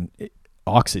 using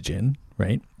oxygen,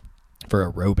 right,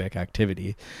 for aerobic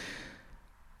activity.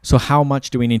 So how much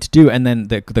do we need to do? And then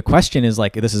the question is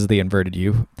like, this is the inverted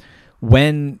U.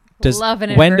 When does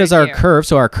our curve,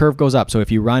 so our curve goes up. So if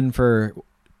you run for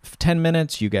 10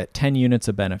 minutes, you get 10 units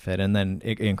of benefit, and then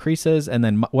it increases. And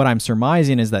then what I'm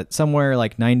surmising is that somewhere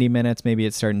like 90 minutes, maybe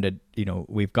it's starting to,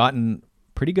 we've gotten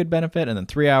pretty good benefit. And then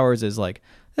 3 hours is like,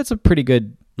 that's a pretty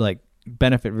good like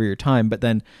benefit for your time. But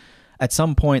then at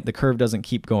some point the curve doesn't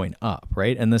keep going up,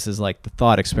 right? And this is like the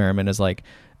thought experiment is like,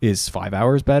 is 5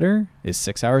 hours better? Is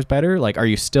 6 hours better? Like, are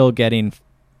you still getting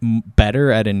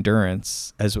better at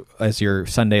endurance as your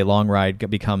Sunday long ride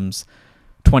becomes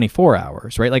 24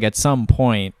 hours, right? Like at some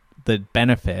point, the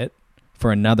benefit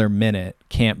for another minute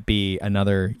can't be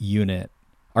another unit,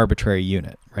 arbitrary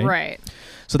unit, right? Right.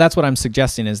 So that's what I'm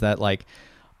suggesting is that like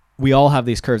we all have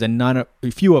these curves, and a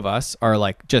few of us are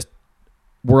like just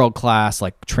world class,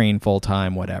 like train full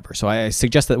time, whatever. So I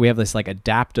suggest that we have this like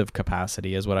adaptive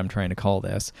capacity is what I'm trying to call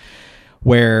this,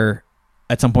 where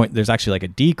at some point there's actually like a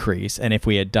decrease. And if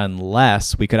we had done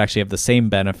less, we could actually have the same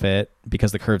benefit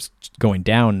because the curve's going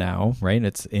down now, right?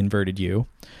 It's inverted U.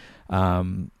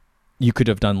 You could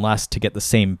have done less to get the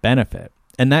same benefit.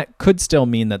 And that could still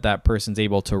mean that person's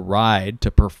able to ride, to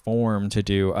perform, to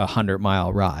do a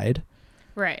 100-mile ride.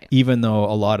 Right. Even though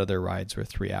a lot of their rides were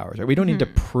 3 hours. Right? We don't need to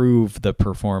prove the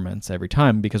performance every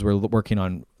time because we're working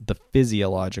on the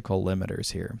physiological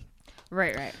limiters here.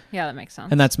 Right. Yeah, that makes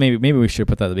sense. And that's maybe we should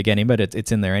put that at the beginning, but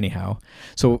it's in there anyhow.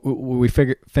 So we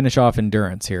finish off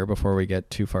endurance here before we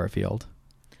get too far afield.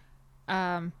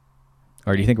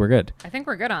 Or do you think we're good? I think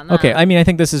we're good on that. Okay. I mean, I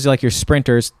think this is like your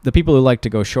sprinters. The people who like to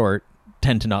go short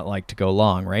tend to not like to go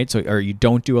long, right? So, or you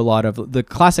don't do a lot of the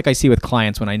classic I see with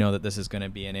clients when I know that this is going to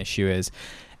be an issue is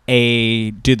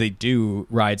do they do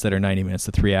rides that are 90 minutes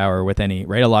to 3 hour with any,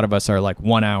 right? A lot of us are like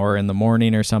 1 hour in the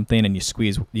morning or something, and you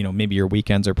squeeze, maybe your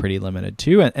weekends are pretty limited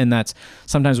too. And that's,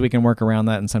 sometimes we can work around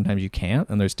that and sometimes you can't.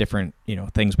 And there's different,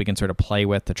 things we can sort of play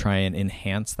with to try and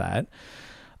enhance that.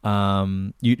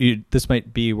 This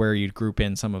might be where you'd group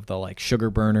in some of the like sugar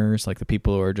burners, like the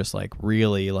people who are just like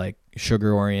really like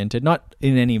sugar oriented, not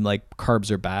in any like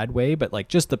carbs or bad way, but like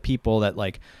just the people that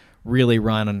like really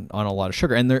run on a lot of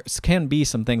sugar. And there can be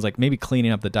some things like maybe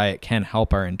cleaning up the diet can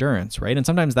help our endurance, right? And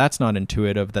sometimes that's not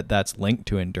intuitive that that's linked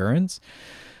to endurance.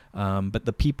 But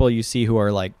the people you see who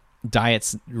are like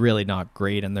diet's really not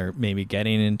great and they're maybe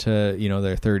getting into,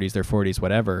 their 30s, their 40s,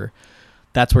 whatever,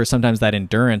 that's where sometimes that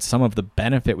endurance, some of the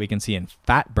benefit we can see in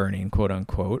fat burning, quote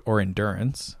unquote, or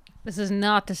endurance. This is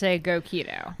not to say go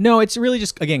keto. No, it's really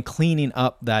just, again, cleaning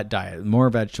up that diet. More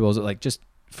vegetables, like just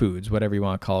foods, whatever you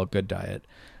want to call a good diet.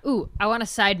 Ooh, I want a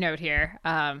side note here.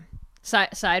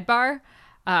 Sidebar.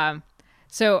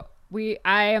 So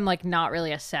I am like not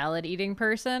really a salad eating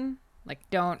person. Like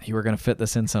You were going to fit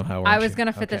this in somehow, I was going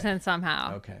to fit this in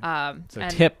somehow. Okay. So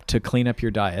tip to clean up your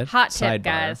diet. Hot tip,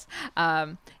 guys.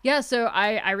 Yeah, so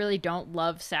I really don't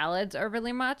love salads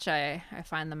overly much. I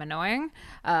find them annoying.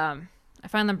 I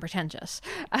find them pretentious.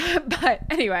 But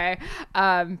anyway,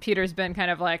 Peter's been kind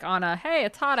of like on a, hey,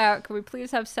 it's hot out. Can we please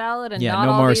have salad and not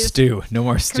no all more these... stew. No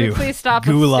more stew. Can we please stop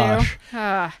Goulash. with stew?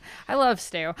 I love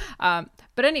stew.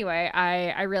 But anyway,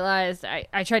 I realized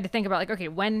I tried to think about like, okay,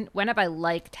 when have I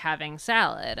liked having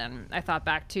salad? And I thought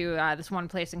back to this one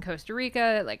place in Costa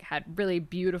Rica, like had really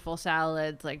beautiful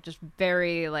salads, like just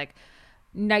very like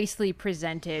nicely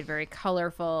presented, very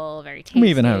colorful, very tasty. We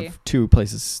even have 3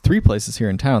 places here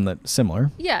in town that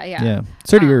similar. Yeah.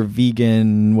 Sort of your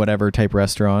vegan, whatever type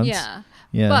restaurants. Yeah.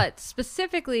 But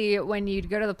specifically, when you'd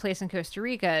go to the place in Costa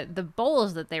Rica, the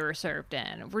bowls that they were served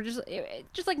in were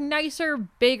just like nicer,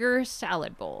 bigger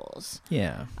salad bowls.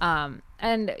 Yeah.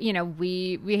 And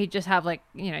we just have like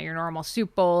your normal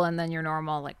soup bowl and then your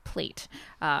normal like plate.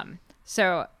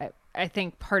 So I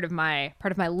think part of my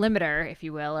limiter, if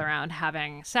you will, around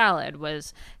having salad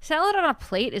was salad on a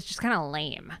plate is just kind of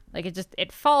lame. Like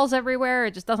it falls everywhere.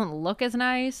 It just doesn't look as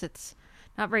nice. It's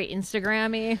not very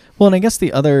Instagram-y. Well, and I guess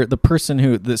the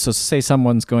person so say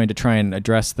someone's going to try and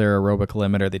address their aerobic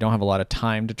limiter, they don't have a lot of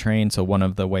time to train. So one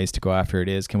of the ways to go after it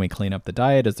is, can we clean up the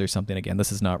diet? Is there something, again,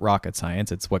 this is not rocket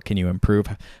science. It's what can you improve,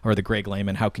 or the Greg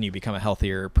Lehman, how can you become a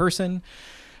healthier person?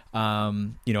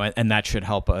 And that should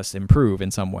help us improve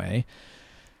in some way.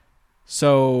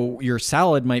 So your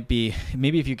salad might be,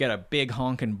 maybe if you get a big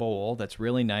honkin' bowl that's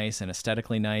really nice and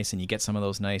aesthetically nice, and you get some of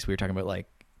those nice, we were talking about like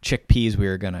chickpeas, we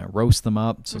were going to roast them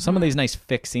up. So some of these nice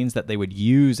fixings that they would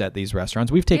use at these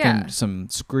restaurants, we've taken some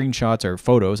screenshots or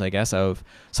photos, I guess, of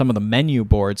some of the menu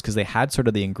boards because they had sort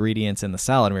of the ingredients in the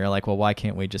salad. And we were like, well, why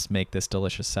can't we just make this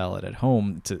delicious salad at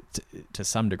home to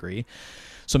some degree?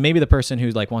 So maybe the person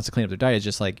who like wants to clean up their diet is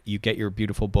just like, you get your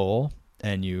beautiful bowl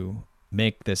and you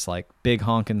make this like big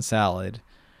honkin' salad,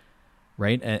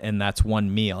 right? And that's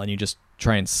one meal, and you just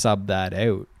try and sub that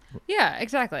out. Yeah,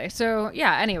 exactly. So,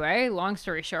 yeah, anyway, long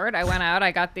story short, I went out,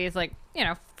 I got these like,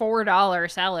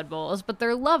 $4 salad bowls, but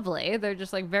they're lovely. They're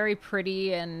just like very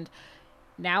pretty, and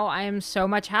now I am so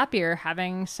much happier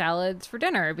having salads for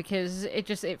dinner because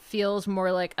it feels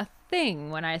more like a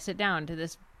thing when I sit down to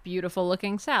this beautiful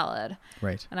looking salad.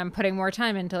 Right. And I'm putting more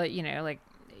time into like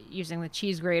using the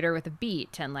cheese grater with a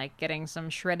beet and like getting some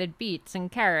shredded beets and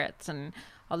carrots and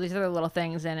all these other little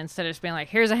things in, instead of just being like,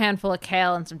 here's a handful of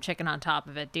kale and some chicken on top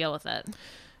of it, deal with it.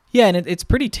 Yeah, and it's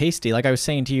pretty tasty. Like I was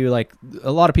saying to you, like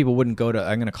a lot of people wouldn't go to,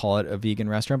 I'm going to call it a vegan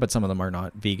restaurant, but some of them are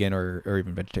not vegan or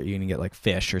even vegetarian. You can get like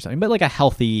fish or something, but like a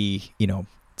healthy,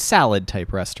 salad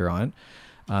type restaurant.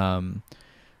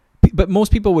 But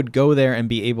most people would go there and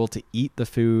be able to eat the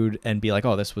food and be like,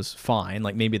 oh, this was fine.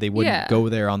 Like maybe they wouldn't go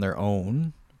there on their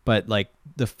own, but like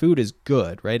the food is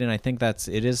good, right? And I think it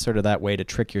is sort of that way to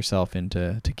trick yourself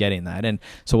into getting that. And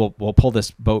so we'll pull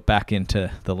this boat back into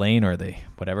the lane or the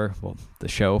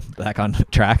show back on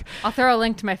track. I'll throw a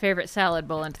link to my favorite salad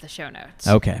bowl into the show notes.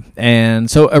 Okay.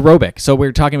 And so aerobic. So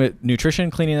we're talking about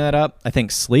nutrition, cleaning that up. I think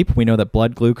sleep. We know that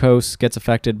blood glucose gets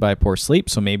affected by poor sleep.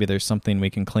 So maybe there's something we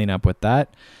can clean up with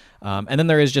that. And then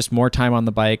there is just more time on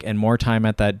the bike and more time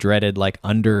at that dreaded like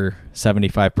under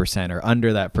 75% or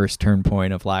under that first turn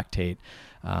point of lactate,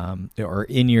 or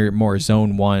in your more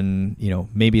zone 1,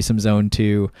 maybe some zone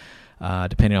 2,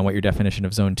 depending on what your definition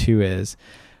of zone 2 is.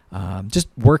 Just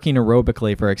working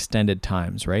aerobically for extended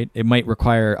times, right? It might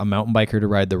require a mountain biker to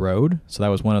ride the road. So that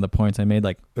was one of the points I made.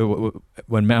 Like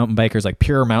when mountain bikers, like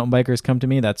pure mountain bikers come to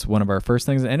me, that's one of our first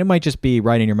things. And it might just be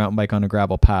riding your mountain bike on a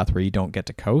gravel path where you don't get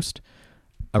to coast.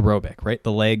 Aerobic, right?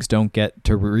 The legs don't get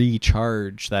to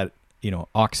recharge that,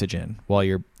 oxygen while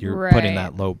you're right. putting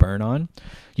that low burn on.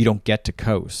 You don't get to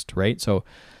coast, right? So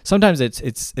sometimes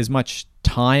it's as much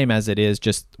time as it is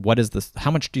just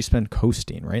how much do you spend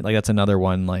coasting, right? Like that's another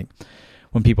one, like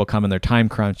when people come in their time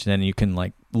crunch, then you can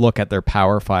like look at their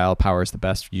power file. Power is the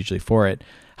best usually for it.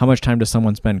 How much time does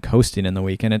someone spend coasting in the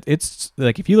week? And it's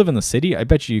like, if you live in the city, I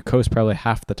bet you coast probably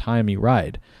half the time you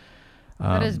ride.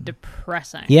 That is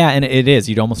depressing. Yeah, and it is.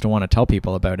 You'd almost don't want to tell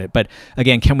people about it. But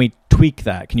again, can we tweak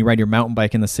that? Can you ride your mountain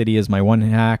bike in the city is my one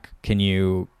hack. Can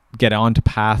you get onto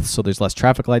paths so there's less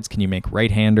traffic lights? Can you make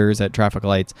right-handers at traffic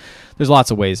lights? There's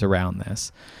lots of ways around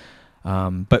this.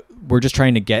 But we're just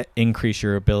trying to increase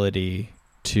your ability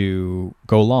to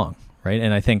go long, right?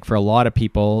 And I think for a lot of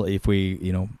people, if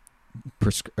we,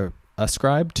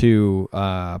 ascribe to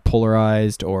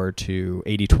polarized or to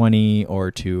 80-20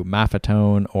 or to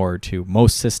Maffetone or to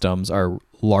most systems are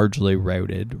largely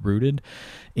rooted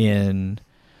in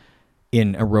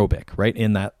aerobic, right?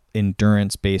 In that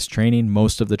endurance-based training.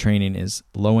 Most of the training is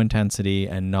low intensity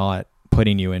and not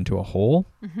putting you into a hole,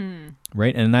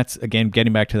 right? And that's, again,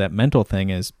 getting back to that mental thing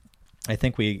is I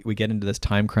think we get into this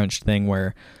time crunch thing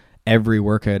where every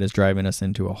workout is driving us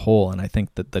into a hole. And I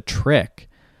think that the trick,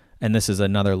 and this is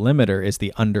another limiter, is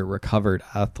the under-recovered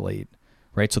athlete,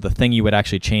 right? So the thing you would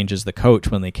actually change as the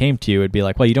coach when they came to you would be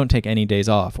like, well, you don't take any days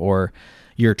off, or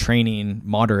you're training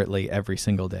moderately every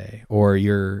single day, or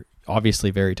you're obviously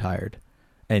very tired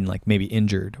and like maybe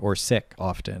injured or sick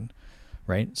often,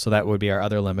 right? So that would be our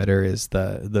other limiter, is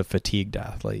the fatigued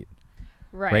athlete,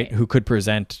 right? Who could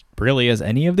present really as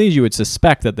any of these. You would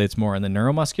suspect that it's more in the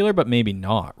neuromuscular, but maybe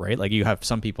not, right? Like you have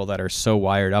some people that are so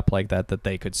wired up like that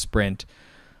they could sprint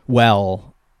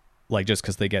well, like just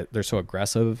because they're so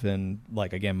aggressive and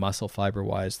like, again, muscle fiber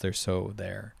wise, they're so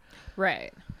there.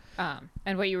 Right.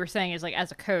 And what you were saying is like,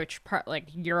 as a coach, like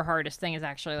your hardest thing is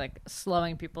actually like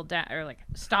slowing people down, or like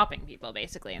stopping people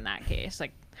basically in that case,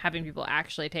 like having people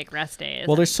actually take rest days.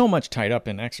 Well, there's so much tied up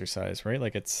in exercise, right?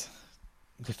 Like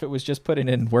if it was just putting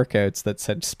in workouts that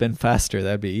said spin faster,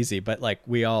 that'd be easy. But like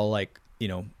we all like,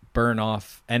 burn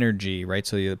off energy, right?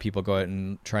 So the people go out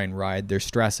and try and ride their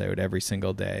stress out every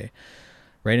single day,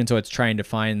 right? And so it's trying to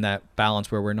find that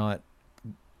balance where we're not,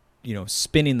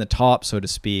 spinning the top, so to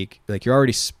speak. Like you're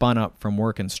already spun up from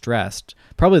work and stressed.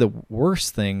 Probably the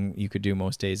worst thing you could do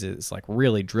most days is like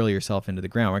really drill yourself into the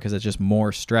ground, right? Because it's just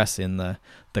more stress in the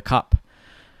cup.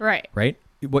 Right. Right?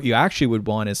 What you actually would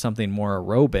want is something more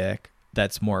aerobic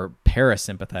that's more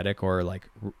parasympathetic, or like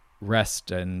rest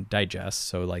and digest,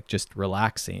 so like just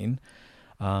relaxing,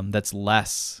 that's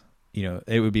less,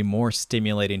 it would be more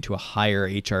stimulating to a higher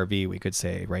HRV, we could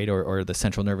say, right? Or the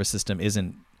central nervous system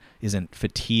isn't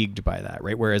fatigued by that,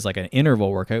 right? Whereas like an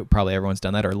interval workout, probably everyone's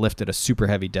done that, or lifted a super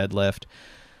heavy deadlift,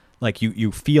 like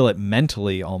you feel it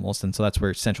mentally almost, and so that's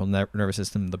where central nervous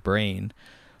system, the brain,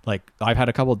 Like I've had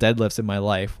a couple deadlifts in my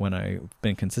life when I've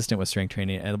been consistent with strength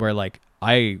training and where like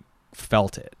I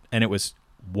felt it and it was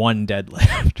one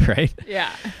deadlift, right?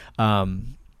 Yeah.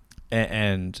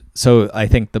 And so I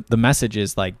think the message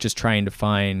is like just trying to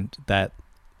find that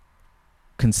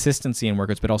consistency in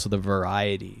workouts, but also the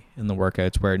variety in the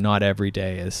workouts where not every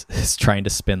day is trying to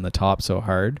spin the top so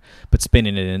hard, but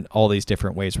spinning it in all these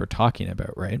different ways we're talking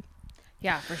about, right?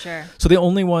 Yeah, for sure. So the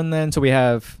only one then, so we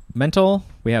have mental,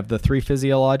 we have the 3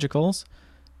 physiologicals,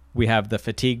 we have the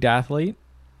fatigued athlete.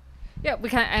 Yeah, we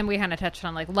kind of touched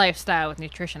on like lifestyle with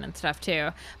nutrition and stuff too.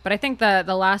 But I think the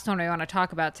last one we want to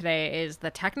talk about today is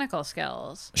the technical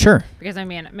skills. Sure. Because I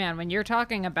mean, man, when you're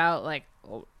talking about like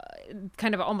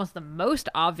kind of almost the most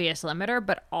obvious limiter,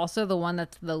 but also the one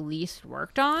that's the least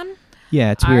worked on.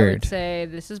 Yeah, it's I weird. would say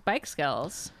this is bike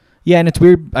skills. Yeah, and it's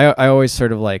weird. I always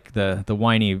sort of like the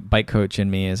whiny bike coach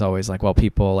in me is always like, well,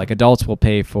 people like adults will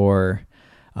pay for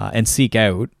and seek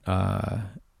out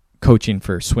coaching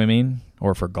for swimming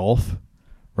or for golf,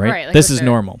 right? Like this with is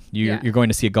normal. You're going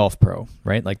to see a golf pro,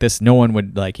 right? Like this, no one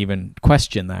would like even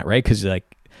question that, right? Because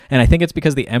like, and I think it's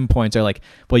because the endpoints are like,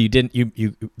 well,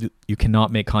 you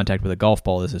cannot make contact with a golf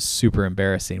ball. This is super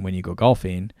embarrassing. When you go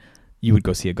golfing, you would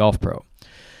go see a golf pro.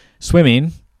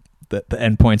 Swimming, the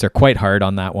endpoints are quite hard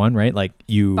on that one, right? Like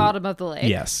you bottom of the lake.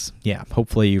 Yes, yeah.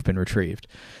 Hopefully you've been retrieved.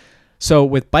 So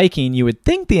with biking, you would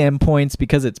think the endpoints,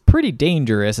 because it's pretty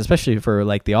dangerous, especially for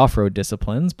like the off-road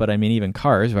disciplines. But I mean, even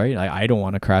cars, right? I don't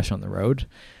want to crash on the road.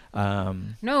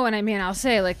 No, and I mean, I'll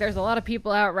say like there's a lot of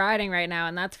people out riding right now,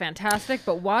 and that's fantastic.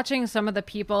 But watching some of the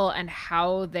people and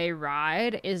how they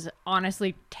ride is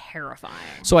honestly terrifying.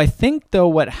 So I think though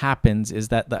what happens is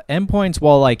that the endpoints,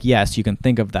 well, like yes, you can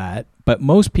think of that, but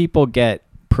most people get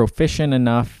proficient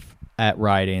enough at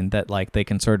riding that like they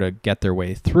can sort of get their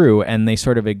way through, and they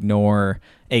sort of ignore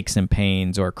aches and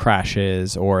pains or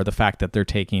crashes or the fact that they're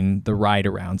taking the ride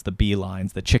arounds, the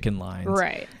beelines, the chicken lines.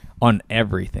 Right. On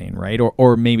everything, right?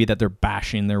 Or maybe that they're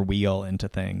bashing their wheel into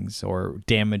things or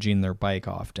damaging their bike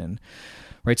often,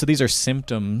 right? So these are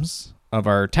symptoms of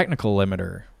our technical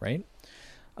limiter, right?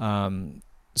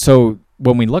 So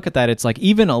when we look at that, it's like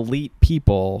even elite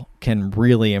people can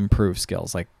really improve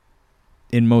skills. Like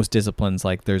in most disciplines,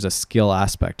 like there's a skill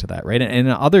aspect to that, right? And in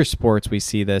other sports, we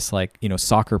see this like,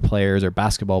 soccer players or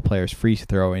basketball players free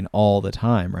throwing all the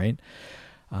time, right?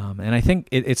 And I think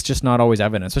it's just not always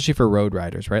evident, especially for road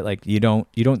riders, right? Like you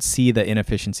don't see the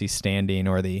inefficiency standing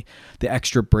or the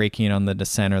extra braking on the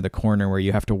descent or the corner where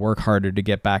you have to work harder to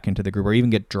get back into the group or even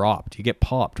get dropped. You get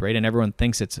popped, right? And everyone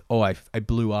thinks it's, I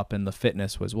blew up and the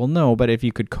fitness was, well, no, but if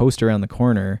you could coast around the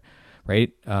corner,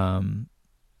 right?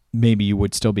 Maybe you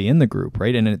would still be in the group,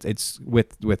 right? And it's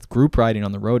with group riding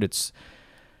on the road, it's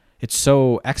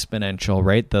so exponential,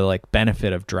 right? The like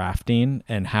benefit of drafting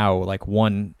and how like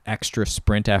one extra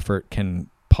sprint effort can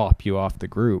pop you off the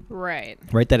group. Right.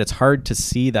 Right. That it's hard to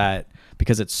see that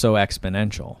because it's so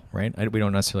exponential, right? We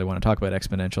don't necessarily want to talk about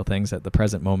exponential things at the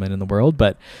present moment in the world,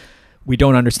 but we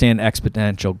don't understand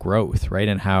exponential growth, right?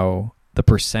 And how the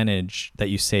percentage that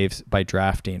you save by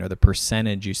drafting or the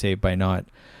percentage you save by not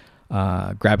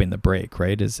grabbing the brake,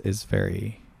 right, is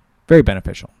very, very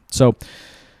beneficial. So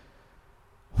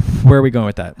where are we going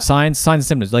with that? Signs and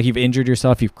symptoms. Like you've injured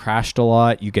yourself, you've crashed a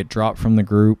lot, you get dropped from the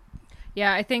group.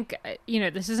 Yeah, I think,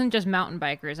 this isn't just mountain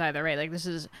bikers either, right? Like this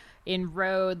is in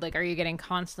road, like are you getting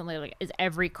constantly, like is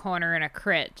every corner in a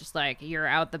crit? Just like you're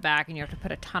out the back and you have to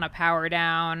put a ton of power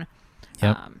down.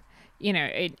 Yep.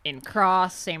 In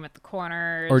cross, same with the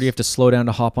corners. Or do you have to slow down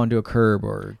to hop onto a curb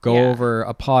or go over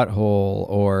a pothole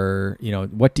or,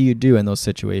 what do you do in those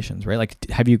situations, right? Like,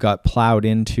 have you got plowed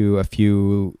into a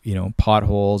few,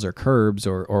 potholes or curbs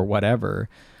or whatever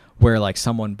where like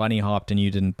someone bunny hopped and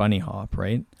you didn't bunny hop,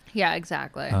 right? Yeah,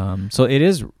 exactly. So it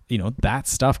is, that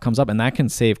stuff comes up and that can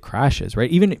save crashes,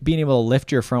 right? Even being able to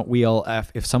lift your front wheel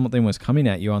if something was coming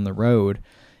at you on the road,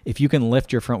 if you can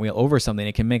lift your front wheel over something,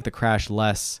 it can make the crash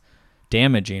less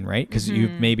damaging, right? Because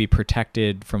you've maybe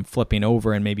protected from flipping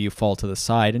over and maybe you fall to the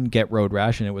side and get road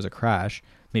rash and it was a crash.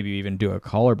 Maybe you even do a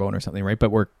collarbone or something, right? But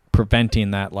we're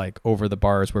preventing that like over the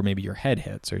bars where maybe your head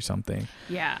hits or something.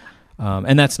 Yeah.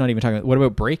 And that's not even talking about, what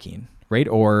about braking, right?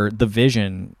 Or the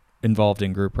vision involved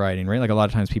in group riding, right? Like a lot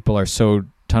of times people are so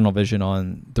tunnel vision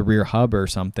on the rear hub or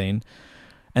something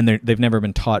and they've never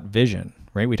been taught vision,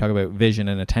 right? We talk about vision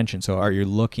and attention. So are you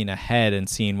looking ahead and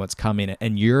seeing what's coming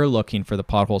and you're looking for the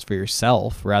potholes for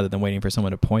yourself rather than waiting for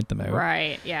someone to point them out?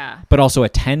 Right, yeah. But also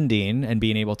attending and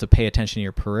being able to pay attention to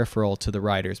your peripheral to the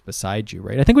riders beside you,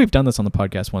 right? I think we've done this on the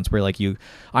podcast once where like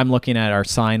I'm looking at our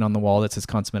sign on the wall that says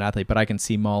consummate athlete, but I can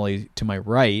see Molly to my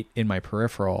right in my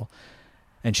peripheral.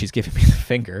 and she's giving me the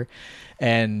finger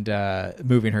and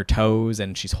moving her toes,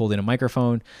 and she's holding a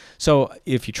microphone. So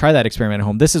if you try that experiment at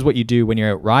home, this is what you do when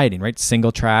you're out riding, right?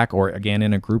 Single track, or again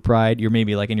in a group ride, you're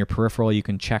maybe like in your peripheral, you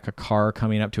can check a car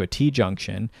coming up to a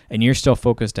T-junction and you're still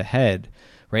focused ahead,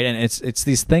 right? And it's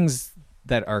these things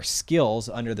that are skills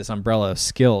under this umbrella of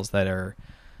skills that are,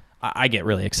 I get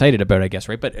really excited about, I guess,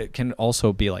 right? But it can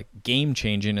also be like game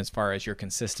changing as far as your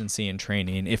consistency in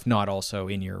training, if not also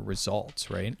in your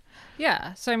results, right?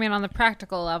 Yeah. So, I mean, on the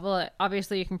practical level,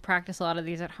 obviously you can practice a lot of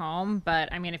these at home.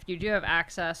 But, I mean, if you do have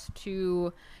access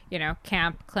to,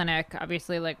 camp, clinic,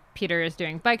 obviously, like Peter is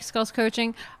doing bike skills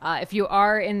coaching. If you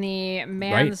are in the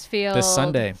Mansfield. This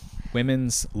Sunday,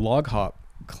 women's log hop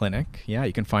clinic. Yeah,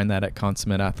 you can find that at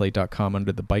consummateathlete.com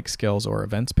under the bike skills or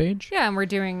events page. Yeah, and we're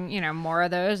doing, more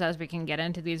of those as we can get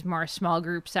into these more small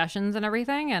group sessions and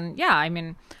everything. And yeah, I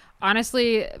mean,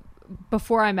 honestly,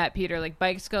 before I met Peter, like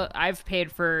bike skill, I've paid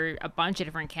for a bunch of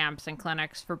different camps and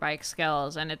clinics for bike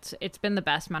skills, and it's been the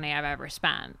best money I've ever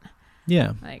spent.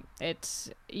 Yeah. Like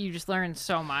you just learn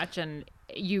so much, and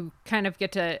you kind of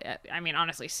get to, I mean,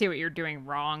 honestly, see what you're doing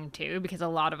wrong too, because a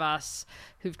lot of us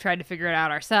who've tried to figure it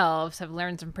out ourselves have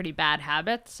learned some pretty bad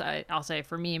habits. I'll say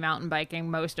for me, mountain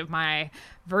biking, most of my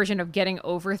version of getting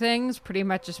over things pretty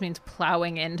much just means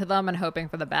plowing into them and hoping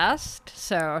for the best.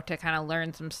 So to kind of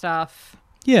learn some stuff.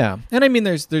 Yeah. And I mean,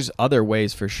 there's other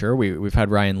ways for sure. We've had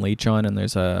Ryan Leach on, and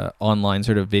there's a online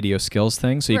sort of video skills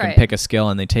thing. So you can pick a skill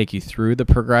and they take you through the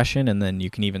progression, and then you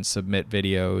can even submit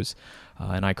videos.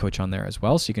 And I coach on there as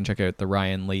well. So you can check out the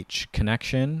Ryan Leach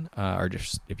connection, or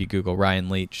just if you Google Ryan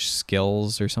Leach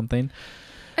skills or something.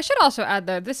 I should also add,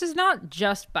 though, this is not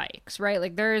just bikes, right?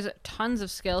 Like, there's tons of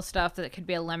skill stuff that could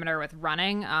be a limiter with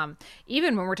running.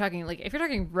 Even when we're talking, like, if you're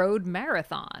talking road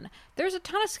marathon, there's a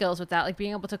ton of skills with that, like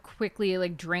being able to quickly,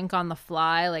 like, drink on the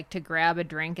fly, like to grab a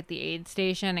drink at the aid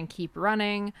station and keep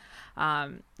running,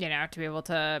 to be able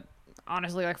to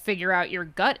honestly, like, figure out your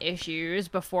gut issues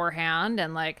beforehand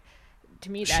and, like, to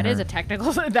me, that is a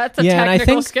technical. That's a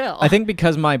technical skill. I think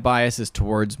because my bias is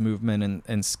towards movement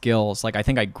and skills, like I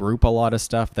think I group a lot of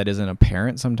stuff that isn't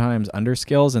apparent sometimes under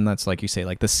skills, and that's like you say,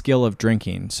 like the skill of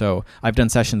drinking. So I've done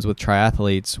sessions with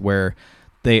triathletes where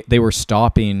they were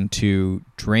stopping to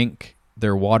drink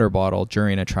their water bottle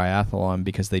during a triathlon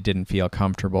because they didn't feel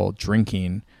comfortable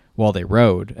drinking while they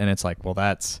rode, and it's like, well,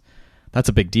 that's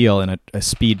a big deal in a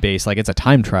speed base. Like it's a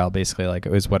time trial basically, like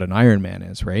it was what an Ironman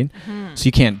is, right? Mm-hmm. So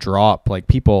you can't drop, like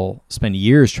people spend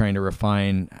years trying to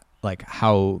refine like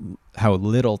how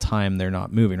little time they're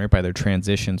not moving, right? By their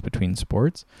transitions between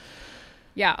sports.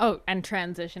 Yeah. Oh, and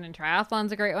transition in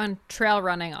triathlon's a great one. Trail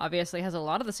running obviously has a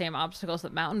lot of the same obstacles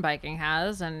that mountain biking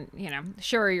has. And,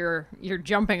 sure, you're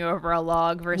jumping over a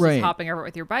log versus hopping over it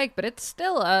with your bike, but it's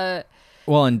still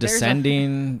well, and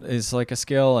descending is like a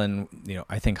skill, and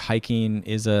I think hiking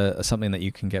is something that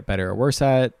you can get better or worse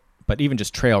at. But even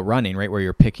just trail running, right, where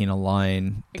you're picking a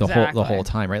line the whole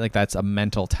time, right? Like that's a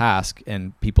mental task,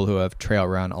 and people who have trail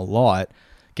run a lot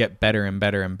get better and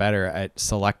better and better at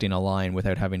selecting a line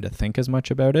without having to think as much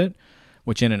about it,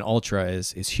 which in an ultra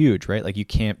is huge, right? Like you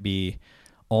can't be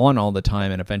on all the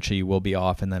time, and eventually you will be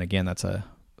off, and then again that's a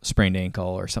sprained ankle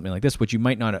or something like this, which you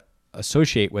might not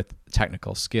associate with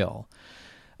technical skill.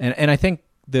 And I think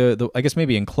the I guess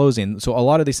maybe in closing, so a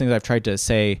lot of these things I've tried to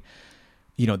say,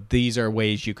 these are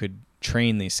ways you could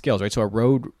train these skills, right? So a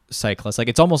road cyclist, like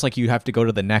it's almost like you have to go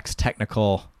to the next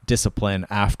technical discipline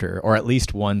after, or at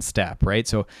least one step, right?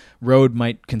 So road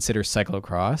might consider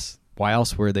cyclocross. Why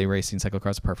else were they racing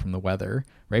cyclocross apart from the weather,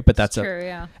 right? But that's true,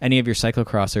 yeah. Any of your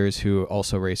cyclocrossers who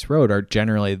also race road are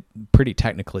generally pretty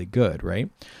technically good, right?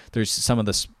 There's some of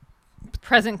the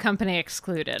present company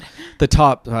excluded. The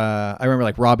top, I remember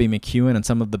like Robbie McEwen and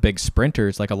some of the big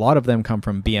sprinters, like a lot of them come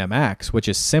from BMX, which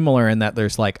is similar in that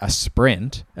there's like a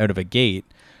sprint out of a gate,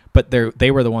 but they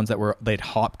were the ones they'd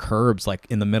hop curbs like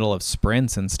in the middle of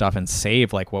sprints and stuff and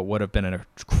save like what would have been a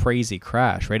crazy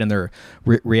crash, right? And their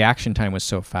reaction time was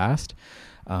so fast.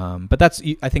 But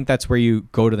I think that's where you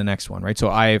go to the next one, right? So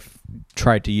I've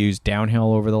tried to use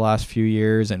downhill over the last few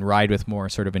years and ride with more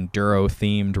sort of enduro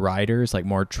themed riders, like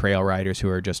more trail riders who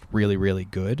are just really, really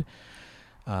good.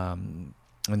 And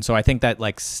so I think that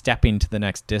like stepping to the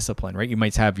next discipline, right? You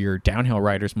might have your downhill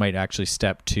riders might actually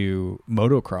step to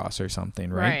motocross or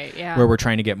something, right? Right, yeah. Where we're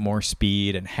trying to get more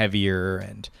speed and heavier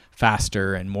and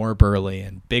faster and more burly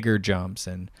and bigger jumps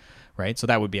and right? So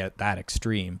that would be at that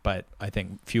extreme, but I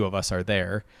think few of us are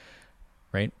there,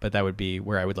 right? But that would be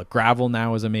where I would look. Gravel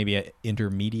now is maybe an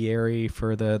intermediary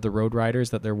for the road riders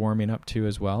that they're warming up to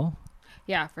as well.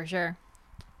 Yeah, for sure.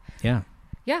 Yeah.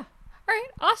 Yeah. All right,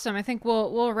 awesome. I think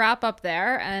we'll wrap up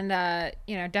there, and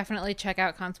definitely check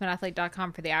out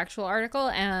consummateathlete.com for the actual article.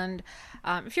 And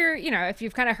if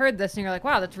you've kind of heard this and you're like,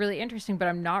 wow, that's really interesting, but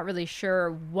I'm not really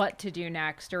sure what to do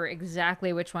next or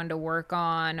exactly which one to work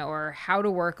on or how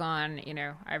to work on.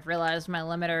 I've realized my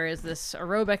limiter is this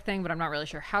aerobic thing, but I'm not really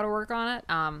sure how to work on it.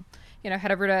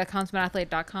 Head over to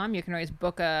consummateathlete.com. You can always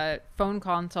book a phone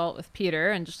consult with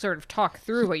Peter and just sort of talk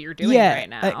through what you're doing right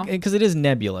now. Because it is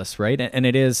nebulous, right? And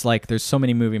it is like there's so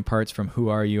many moving parts from who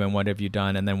are you and what have you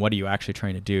done, and then what are you actually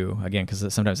trying to do? Again,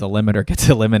 because sometimes the limiter gets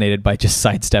eliminated by just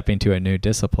sidestepping to a new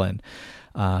discipline.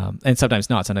 And sometimes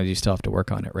not. Sometimes you still have to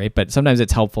work on it, right? But sometimes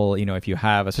it's helpful,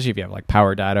 especially if you have like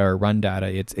power data or run data,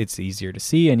 it's easier to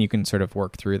see and you can sort of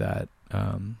work through that.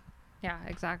 Yeah,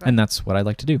 exactly. And that's what I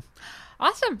like to do.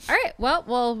 Awesome. All right.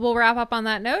 Well, we'll wrap up on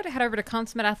that note. Head over to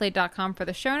consummateathlete.com for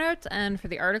the show notes and for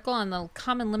the article on the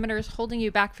common limiters holding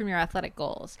you back from your athletic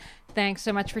goals. Thanks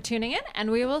so much for tuning in, and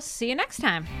we will see you next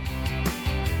time.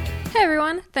 Hey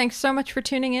everyone, thanks so much for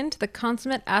tuning in to the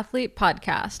Consummate Athlete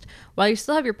Podcast. While you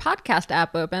still have your podcast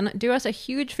app open, do us a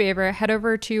huge favor, head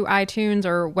over to iTunes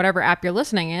or whatever app you're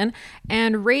listening in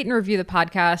and rate and review the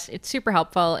podcast. It's super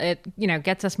helpful. It,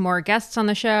 gets us more guests on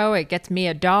the show. It gets me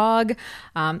a dog.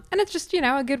 And it's just,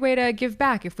 a good way to give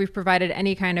back if we've provided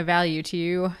any kind of value to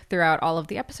you throughout all of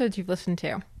the episodes you've listened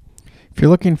to. If you're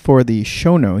looking for the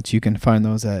show notes, you can find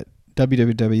those at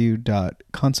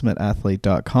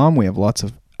www.consummateathlete.com. We have lots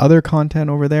of other content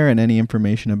over there, and any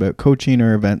information about coaching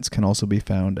or events can also be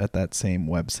found at that same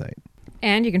website.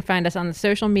 And you can find us on the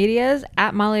social medias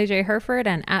at Molly J. Herford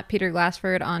and at Peter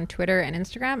Glassford on Twitter and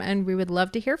Instagram, and we would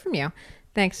love to hear from you.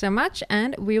 Thanks so much,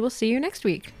 and we will see you next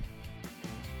week.